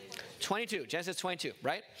 22. Genesis 22,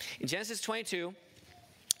 right? In Genesis 22,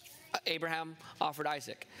 Abraham offered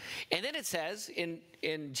Isaac. And then it says in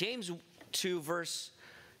James 2 verse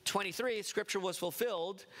 23, scripture was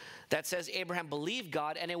fulfilled that says Abraham believed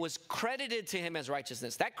God and it was credited to him as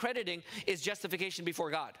righteousness. That crediting is justification before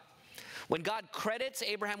God. When God credits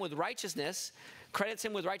Abraham with righteousness, credits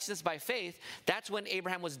him with righteousness by faith, that's when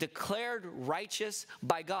Abraham was declared righteous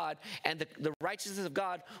by God, and the righteousness of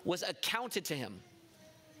God was accounted to him.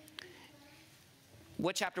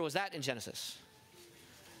 What chapter was that in Genesis?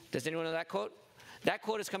 Does anyone know that quote? That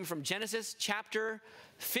quote is coming from Genesis chapter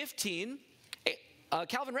 15.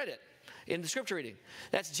 Calvin read it in the scripture reading.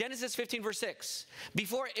 That's Genesis 15 verse 6.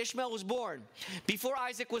 Before Ishmael was born, before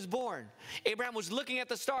Isaac was born, Abraham was looking at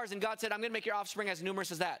the stars and God said, I'm going to make your offspring as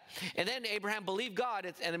numerous as that. And then Abraham believed God,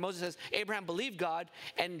 and then Moses says, Abraham believed God,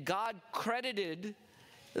 and God credited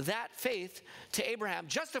that faith to Abraham,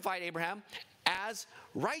 justified Abraham as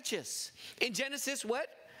righteous. In Genesis what?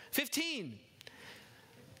 15.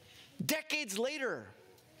 Decades later,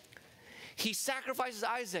 he sacrifices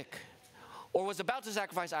Isaac, or was about to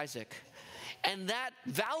sacrifice Isaac. And that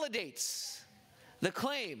validates the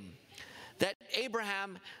claim that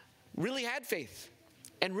Abraham really had faith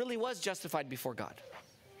and really was justified before God.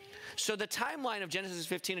 So the timeline of Genesis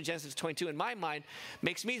 15 and Genesis 22 in my mind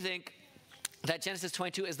makes me think that Genesis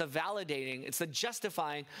 22 is the validating, it's the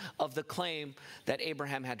justifying of the claim that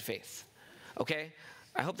Abraham had faith. Okay?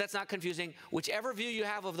 I hope that's not confusing. Whichever view you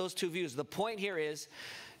have of those two views, the point here is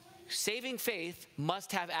saving faith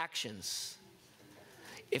must have actions.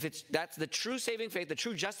 That's the true saving faith, the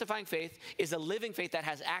true justifying faith is a living faith that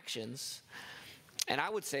has actions. And I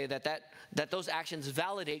would say that those actions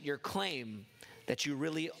validate your claim that you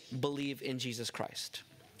really believe in Jesus Christ.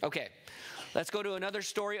 Okay, let's go to another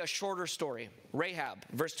story, a shorter story. Rahab,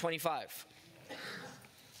 verse 25.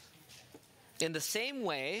 In the same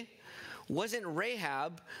way, wasn't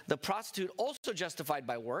Rahab the prostitute also justified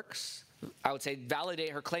by works? I would say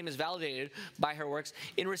her claim is validated by her works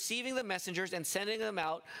in receiving the messengers and sending them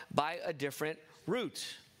out by a different route.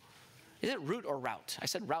 Is it route or route? I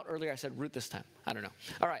said route earlier, I said route this time. I don't know.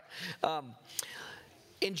 All right.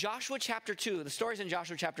 In Joshua chapter 2, the story's in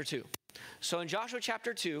Joshua chapter 2. So in Joshua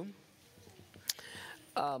chapter 2,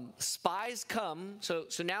 spies come. So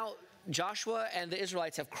now Joshua and the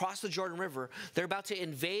Israelites have crossed the Jordan River. They're about to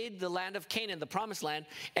invade the land of Canaan, the promised land,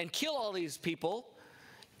 and kill all these people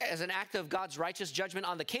as an act of God's righteous judgment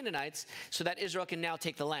on the Canaanites so that Israel can now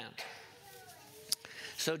take the land.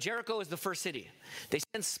 So Jericho is the first city. They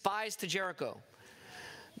send spies to Jericho.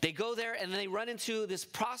 They go there and they run into this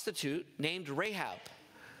prostitute named Rahab.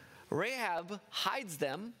 Rahab hides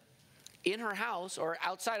them in her house or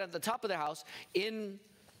outside at the top of their house in,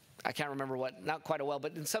 I can't remember what, not quite a well,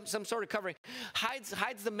 but in some sort of covering, hides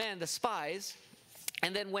the men, the spies.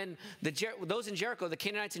 And then when those in Jericho, the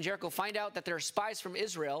Canaanites in Jericho, find out that there are spies from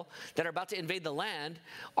Israel that are about to invade the land,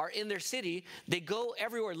 are in their city, they go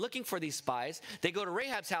everywhere looking for these spies. They go to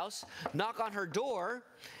Rahab's house, knock on her door,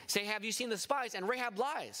 say, have you seen the spies? And Rahab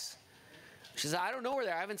lies. She says, I don't know where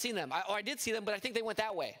they are. I haven't seen them. I did see them, but I think they went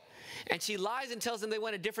that way. And she lies and tells them they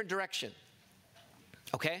went a different direction.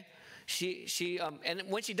 Okay? And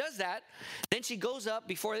when she does that, then she goes up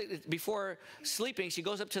before sleeping. She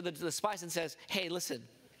goes up to the spies and says, "Hey, listen.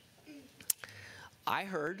 I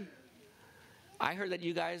heard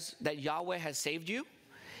that Yahweh has saved you,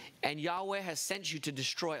 and Yahweh has sent you to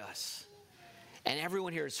destroy us, and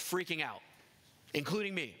everyone here is freaking out,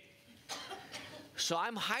 including me. So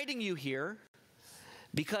I'm hiding you here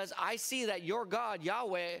because I see that your God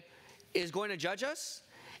Yahweh is going to judge us,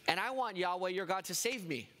 and I want Yahweh, your God, to save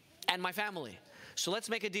me and my family. So let's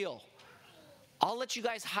make a deal. I'll let you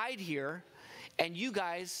guys hide here, and you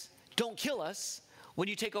guys don't kill us when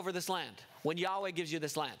you take over this land, when Yahweh gives you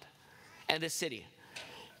this land and this city."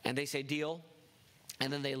 And they say, deal,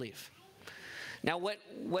 and then they leave. Now, what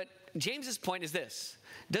James's point is this.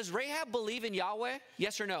 Does Rahab believe in Yahweh?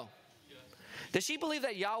 Yes or no? Yes. Does she believe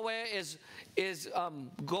that Yahweh is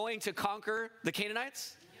going to conquer the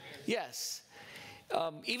Canaanites? Yes.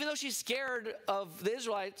 Even though she's scared of the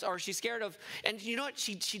Israelites, or she's scared of, and you know what,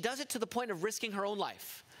 she does it to the point of risking her own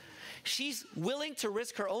life. She's willing to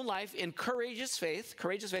risk her own life in courageous faith.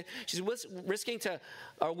 She's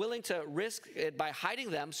willing to risk it by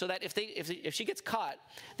hiding them, so that if she gets caught,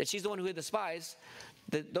 that she's the one who hid the spies,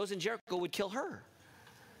 those in Jericho would kill her.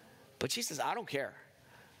 But she says, I don't care.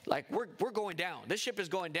 Like, we're going down. This ship is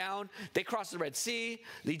going down. They crossed the Red Sea.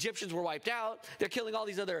 The Egyptians were wiped out. They're killing all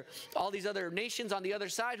these other nations on the other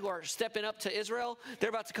side who are stepping up to Israel. They're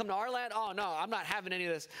about to come to our land. Oh, no, I'm not having any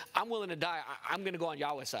of this. I'm willing to die. I'm going to go on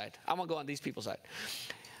Yahweh's side. I'm going to go on these people's side.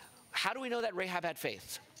 How do we know that Rahab had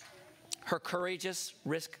faith? Her courageous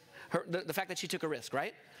risk, the fact that she took a risk,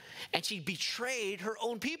 right? And she betrayed her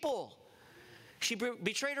own people. She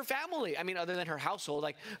betrayed her family. I mean, other than her household,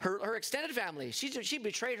 like her extended family. She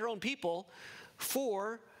betrayed her own people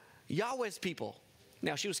for Yahweh's people.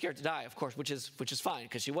 Now, she was scared to die, of course, which is fine,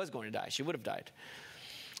 because she was going to die. She would have died.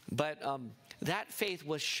 But that faith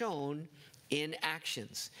was shown in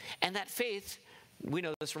actions. And that faith, we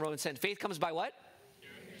know this from Romans 10, faith comes by what?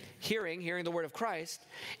 Hearing the word of Christ.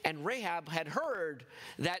 And Rahab had heard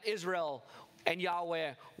that Israel and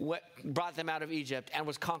Yahweh brought them out of Egypt and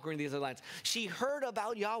was conquering these other lands. She heard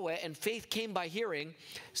about Yahweh, and faith came by hearing,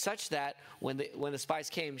 such that when the spies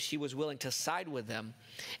came, she was willing to side with them,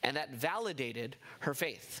 and that validated her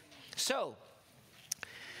faith. So,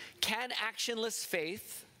 can actionless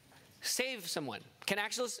faith save someone? Can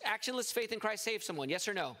actionless faith in Christ save someone? Yes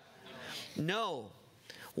or no? No.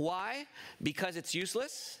 Why? Because it's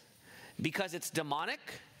useless, because it's demonic,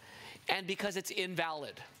 and because it's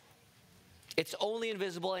invalid. It's only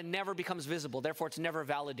invisible and never becomes visible. Therefore, it's never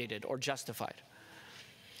validated or justified.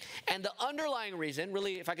 And the underlying reason,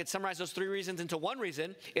 really, if I could summarize those three reasons into one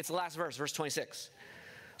reason, it's the last verse, verse 26.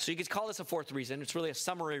 So you could call this a fourth reason. It's really a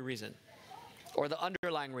summary reason, or the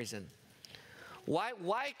underlying reason. Why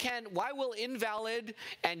will invalid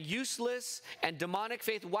and useless and demonic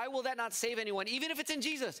faith, why will that not save anyone? Even if it's in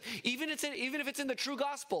Jesus, even if it's in the true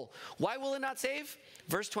gospel, why will it not save?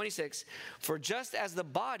 Verse 26, for just as the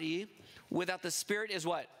body without the spirit is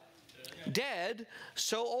what? Dead.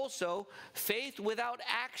 So also faith without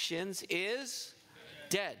actions is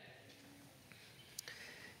dead.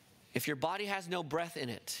 If your body has no breath in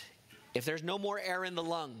it, if there's no more air in the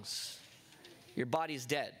lungs, your body's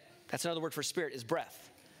dead. That's another word for spirit, is breath.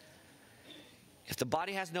 If the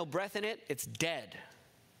body has no breath in it, it's dead.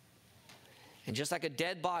 And just like a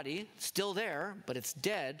dead body, still there, but it's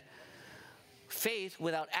dead, faith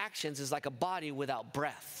without actions is like a body without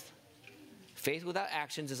breath. Faith without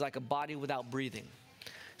actions is like a body without breathing.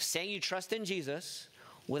 Saying you trust in Jesus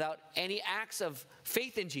without any acts of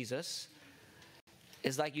faith in Jesus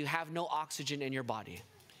is like you have no oxygen in your body.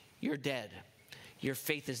 You're dead. Your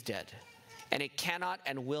faith is dead. And it cannot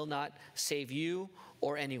and will not save you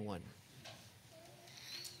or anyone.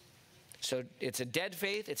 So it's a dead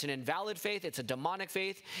faith, it's an invalid faith, it's a demonic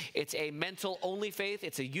faith, it's a mental only faith,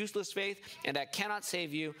 it's a useless faith, and that cannot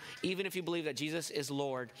save you, even if you believe that Jesus is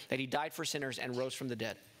Lord, that he died for sinners and rose from the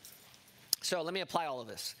dead. So let me apply all of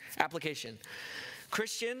this. Application.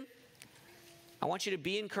 Christian, I want you to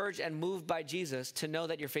be encouraged and moved by Jesus to know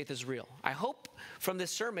that your faith is real. I hope from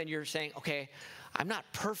this sermon you're saying, okay, I'm not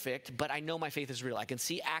perfect, but I know my faith is real. I can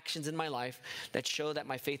see actions in my life that show that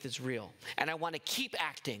my faith is real. And I want to keep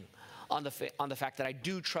acting on the fact that I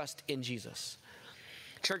do trust in Jesus.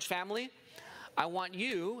 Church family, I want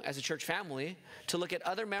you as a church family to look at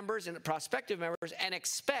other members and prospective members and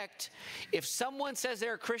expect, if someone says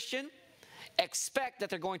they're a Christian, expect that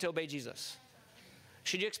they're going to obey Jesus.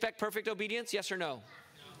 Should you expect perfect obedience? Yes or no?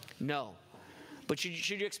 No. But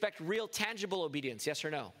should you expect real tangible obedience? Yes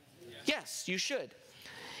or no? Yes, you should.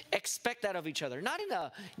 Expect that of each other. Not in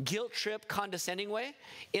a guilt trip, condescending way,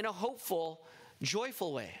 in a hopeful,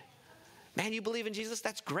 joyful way. Man, you believe in Jesus?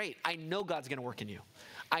 That's great. I know God's going to work in you.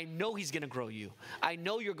 I know he's going to grow you. I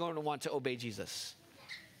know you're going to want to obey Jesus.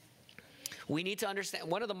 We need to understand,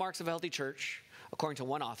 one of the marks of a healthy church, according to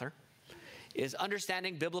one author, is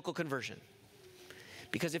understanding biblical conversion.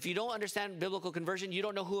 Because if you don't understand biblical conversion, you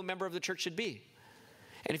don't know who a member of the church should be.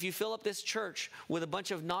 And if you fill up this church with a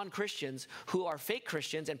bunch of non-Christians who are fake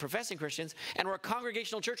Christians and professing Christians, and we're a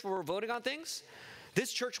congregational church where we're voting on things,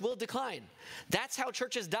 this church will decline. That's how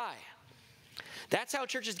churches die. That's how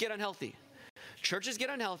churches get unhealthy. Churches get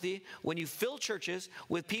unhealthy when you fill churches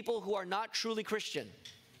with people who are not truly Christian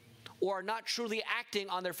or are not truly acting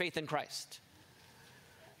on their faith in Christ.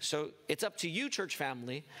 So it's up to you, church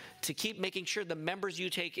family, to keep making sure the members you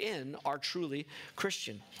take in are truly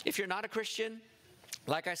Christian. If you're not a Christian,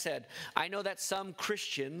 like I said, I know that some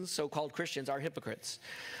Christians, so-called Christians, are hypocrites.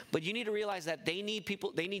 But you need to realize that they need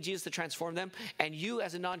Jesus to transform them. And you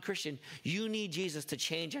as a non-Christian, you need Jesus to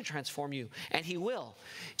change and transform you. And he will.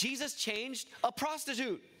 Jesus changed a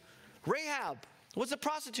prostitute. Rahab was a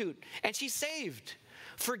prostitute. And she's saved,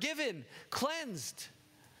 forgiven, cleansed.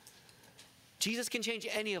 Jesus can change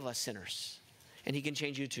any of us sinners. And he can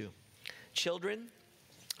change you too. Children,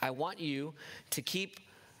 I want you to keep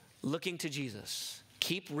looking to Jesus.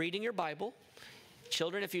 Keep reading your Bible.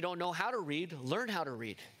 Children, if you don't know how to read, learn how to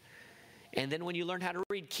read. And then when you learn how to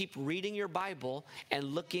read, keep reading your Bible and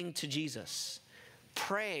looking to Jesus.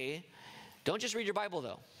 Pray. Don't just read your Bible,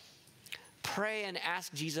 though. Pray and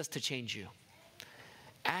ask Jesus to change you.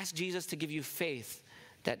 Ask Jesus to give you faith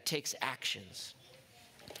that takes actions.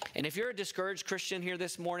 And if you're a discouraged Christian here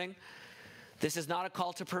this morning, this is not a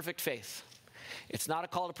call to perfect faith. It's not a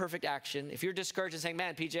call to perfect action. If you're discouraged and saying,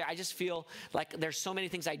 man, PJ, I just feel like there's so many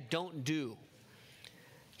things I don't do.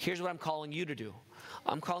 Here's what I'm calling you to do.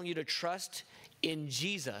 I'm calling you to trust in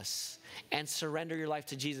Jesus and surrender your life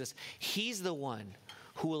to Jesus. He's the one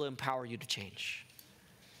who will empower you to change.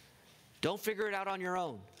 Don't figure it out on your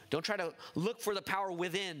own. Don't try to look for the power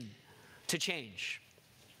within to change.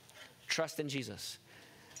 Trust in Jesus.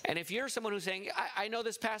 And if you're someone who's saying, I know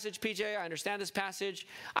this passage, PJ, I understand this passage,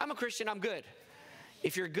 I'm a Christian, I'm good.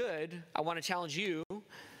 If you're good, I want to challenge you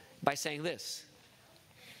by saying this.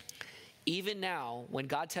 Even now, when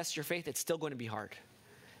God tests your faith, it's still going to be hard.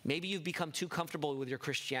 Maybe you've become too comfortable with your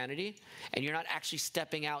Christianity and you're not actually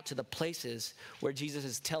stepping out to the places where Jesus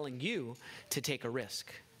is telling you to take a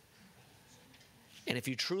risk. And if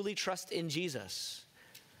you truly trust in Jesus,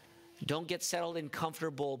 don't get settled in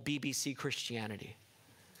comfortable BBC Christianity.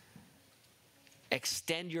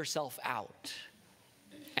 Extend yourself out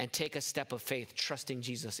and take a step of faith, trusting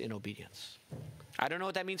Jesus in obedience. I don't know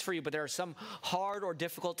what that means for you, but there are some hard or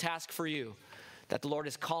difficult tasks for you that the Lord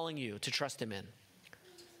is calling you to trust Him in.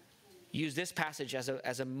 Use this passage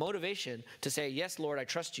as a motivation to say, yes, Lord, I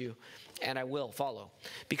trust you, and I will follow.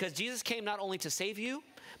 Because Jesus came not only to save you,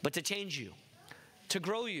 but to change you, to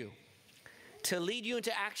grow you, to lead you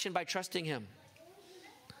into action by trusting Him.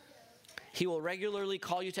 He will regularly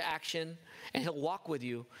call you to action, and He'll walk with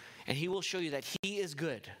you, and He will show you that He is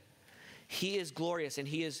good. He is glorious, and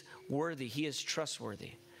He is worthy. He is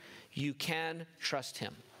trustworthy. You can trust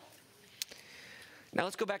Him. Now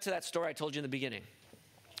let's go back to that story I told you in the beginning.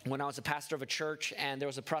 When I was a pastor of a church, and there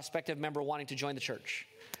was a prospective member wanting to join the church.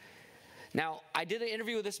 Now, I did an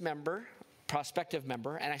interview with this member, prospective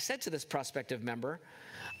member, and I said to this prospective member,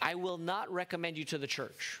 I will not recommend you to the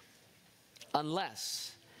church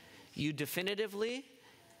unless you definitively,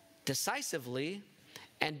 decisively,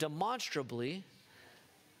 and demonstrably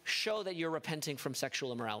show that you're repenting from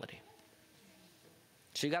sexual immorality.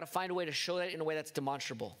 So you got to find a way to show that in a way that's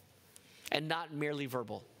demonstrable and not merely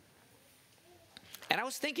verbal. And I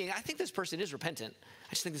was thinking, I think this person is repentant.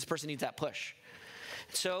 I just think this person needs that push.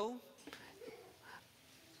 So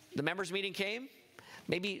the members' meeting came.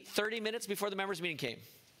 Maybe 30 minutes before the members' meeting came,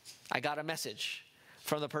 I got a message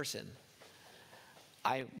from the person.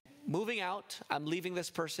 I'm moving out. I'm leaving this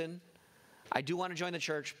person. I do want to join the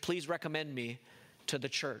church. Please recommend me to the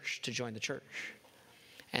church to join the church.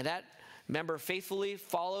 And that member faithfully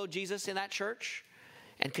followed Jesus in that church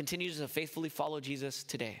and continues to faithfully follow Jesus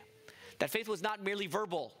today. That faith was not merely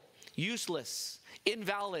verbal, useless,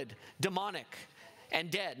 invalid, demonic,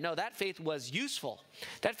 and dead. No, that faith was useful.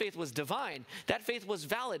 That faith was divine. That faith was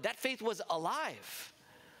valid. That faith was alive.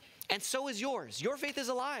 And so is yours. Your faith is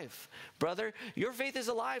alive, brother. Your faith is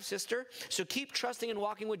alive, sister. So keep trusting and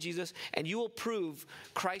walking with Jesus, and you will prove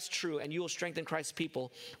Christ true, and you will strengthen Christ's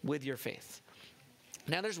people with your faith.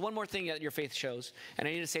 Now, there's one more thing that your faith shows, and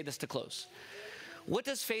I need to say this to close. What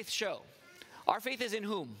does faith show? Our faith is in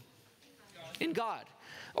whom? In God,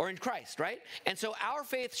 or in Christ, right? And so our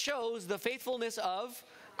faith shows the faithfulness of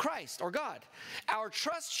Christ or God. Our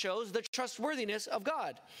trust shows the trustworthiness of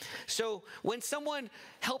God. So when someone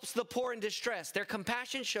helps the poor in distress, their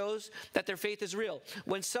compassion shows that their faith is real.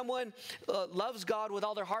 When someone loves God with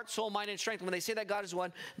all their heart, soul, mind, and strength, when they say that God is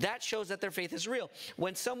one, that shows that their faith is real.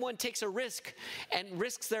 When someone takes a risk and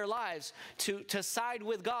risks their lives to side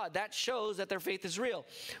with God, that shows that their faith is real.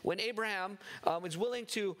 When Abraham is willing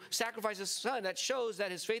to sacrifice his son, that shows that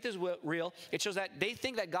his faith is real. It shows that they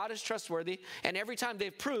think that God is trustworthy, and every time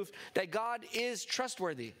they've proved that God is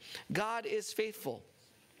trustworthy. God is faithful.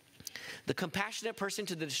 The compassionate person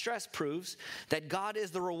to the distressed proves that God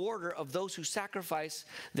is the rewarder of those who sacrifice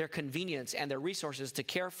their convenience and their resources to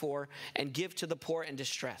care for and give to the poor and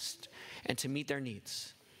distressed and to meet their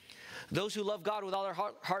needs. Those who love God with all their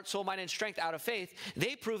heart, soul, mind, and strength out of faith,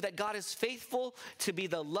 they prove that God is faithful to be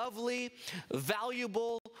the lovely,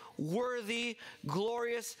 valuable, worthy,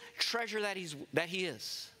 glorious treasure that He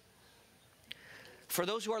is. For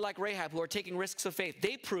those who are like Rahab, who are taking risks of faith,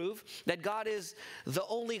 they prove that God is the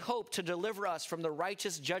only hope to deliver us from the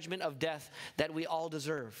righteous judgment of death that we all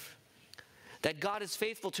deserve. that God is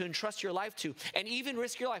faithful to entrust your life to, and even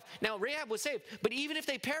risk your life. Now, Rahab was saved, but even if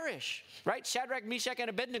they perish, right? Shadrach, Meshach, and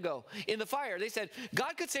Abednego in the fire, they said,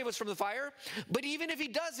 God could save us from the fire, but even if he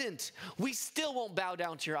doesn't, we still won't bow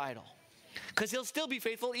down to your idol, because he'll still be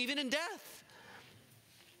faithful even in death.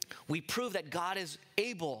 We prove that God is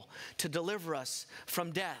able to deliver us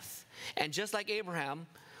from death. And just like Abraham,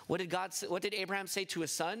 what did Abraham say to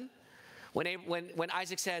his son? When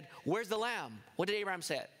Isaac said, where's the lamb? What did Abraham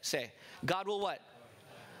say? God will what?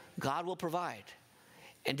 God will provide.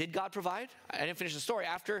 And did God provide? I didn't finish the story.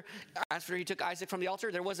 After he took Isaac from the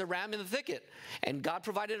altar, there was a ram in the thicket. And God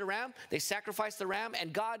provided a ram. They sacrificed the ram.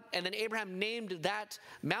 And then Abraham named that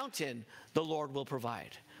mountain, the Lord will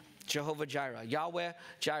provide. Jehovah Jireh, Yahweh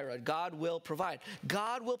Jireh, God will provide.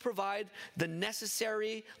 God will provide the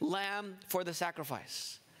necessary lamb for the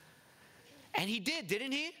sacrifice. And he did,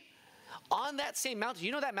 didn't he? On that same mountain,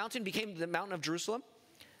 you know that mountain became the mountain of Jerusalem?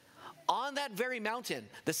 On that very mountain,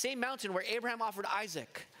 the same mountain where Abraham offered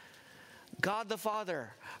Isaac, God the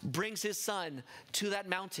Father brings his son to that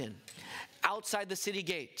mountain outside the city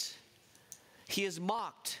gate. He is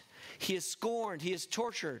mocked, he is scorned, he is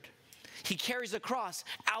tortured. He carries a cross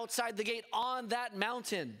outside the gate on that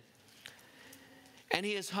mountain. And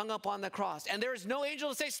he is hung up on the cross. And there is no angel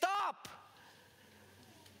to say, stop!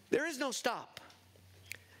 There is no stop.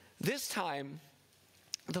 This time,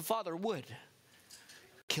 the Father would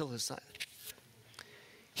kill his son.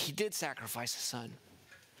 He did sacrifice his son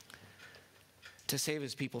to save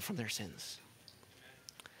his people from their sins.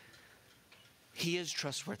 He is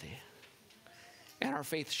trustworthy. And our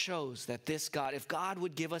faith shows that this God, if God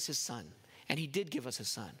would give us his son, and he did give us his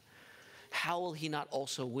son, how will he not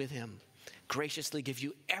also with him graciously give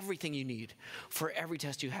you everything you need for every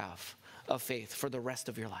test you have of faith for the rest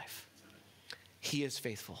of your life? He is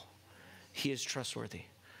faithful. He is trustworthy.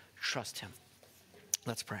 Trust him.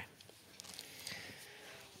 Let's pray.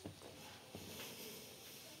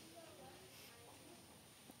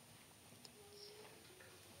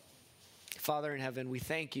 Father in heaven, we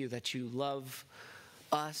thank you that you love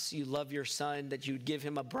us, you love your son, that you'd give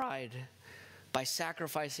him a bride by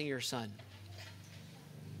sacrificing your son.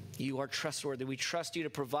 You are trustworthy. We trust you to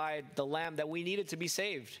provide the lamb that we needed to be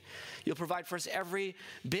saved. You'll provide for us every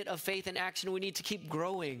bit of faith and action we need to keep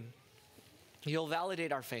growing. You'll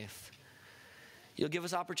validate our faith. You'll give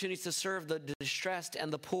us opportunities to serve the distressed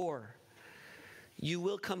and the poor. You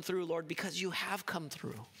will come through, Lord, because you have come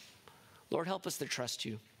through. Lord, help us to trust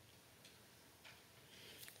you.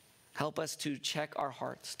 Help us to check our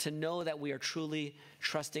hearts, to know that we are truly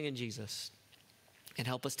trusting in Jesus. And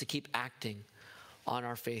help us to keep acting on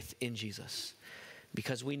our faith in Jesus.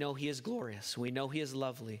 Because we know he is glorious. We know he is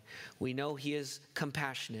lovely. We know he is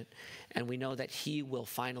compassionate. And we know that he will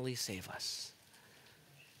finally save us.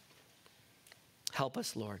 Help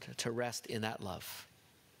us, Lord, to rest in that love.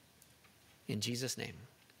 In Jesus' name,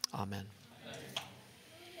 amen.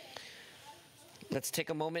 Let's take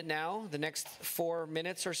a moment now, the next 4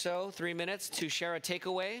 minutes or so, 3 minutes, to share a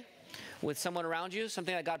takeaway with someone around you,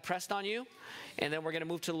 something that God pressed on you, and then we're going to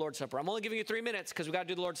move to the Lord's Supper. I'm only giving you 3 minutes because we got to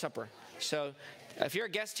do the Lord's Supper. So if you're a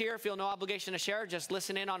guest here, feel no obligation to share. Just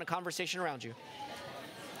listen in on a conversation around you.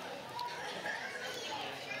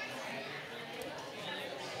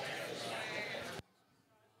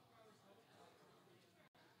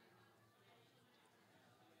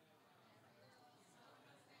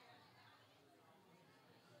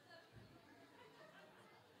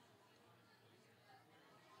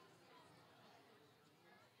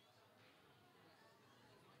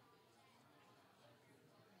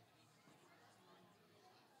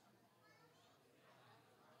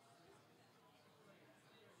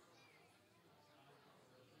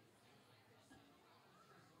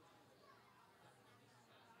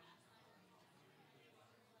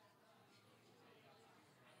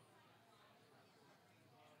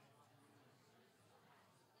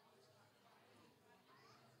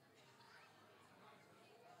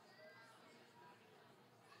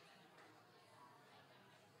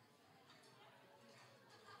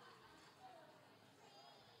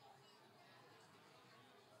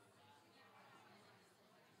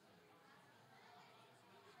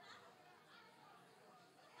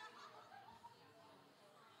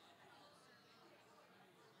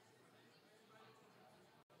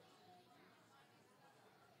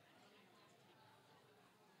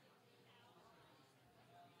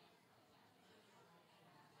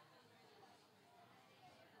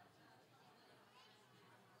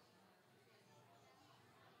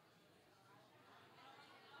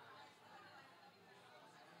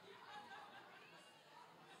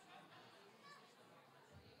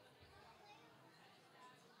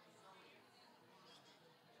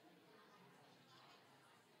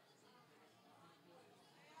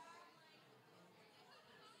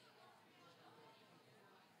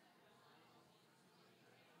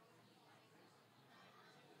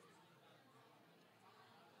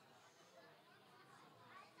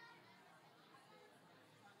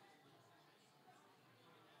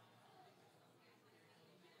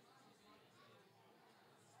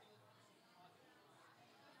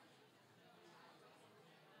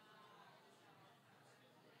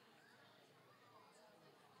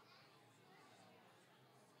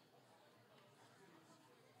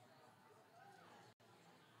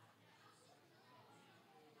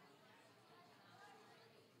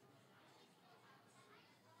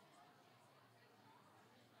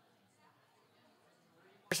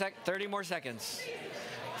 30 more seconds.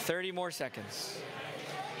 30 more seconds.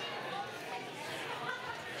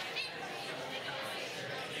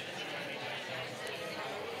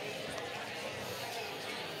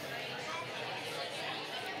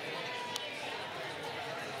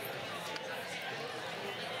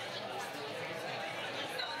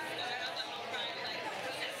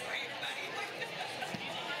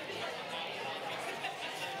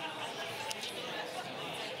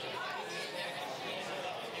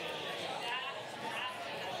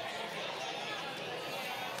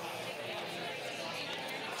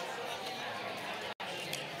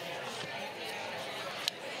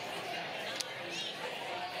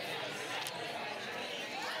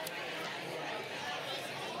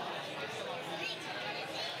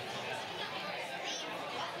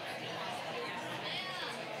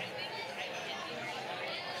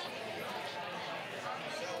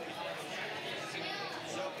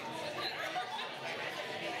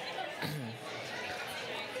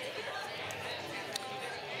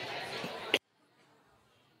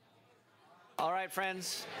 All right,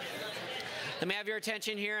 friends, let me have your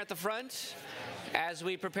attention here at the front as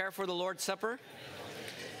we prepare for the Lord's Supper.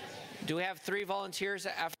 Do we have 3 volunteers?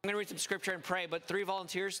 I'm going to read some scripture and pray, but 3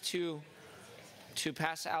 volunteers to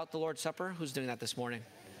pass out the Lord's Supper. Who's doing that this morning?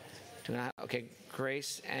 Okay,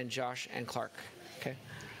 Grace and Josh and Clark. Okay.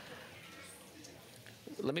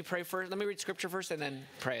 Let me pray first. Let me read scripture first and then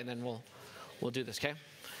pray, and then we'll do this, okay?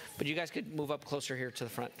 But you guys could move up closer here to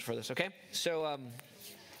the front for this, okay? So,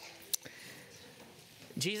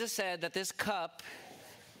 Jesus said that this cup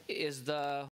is the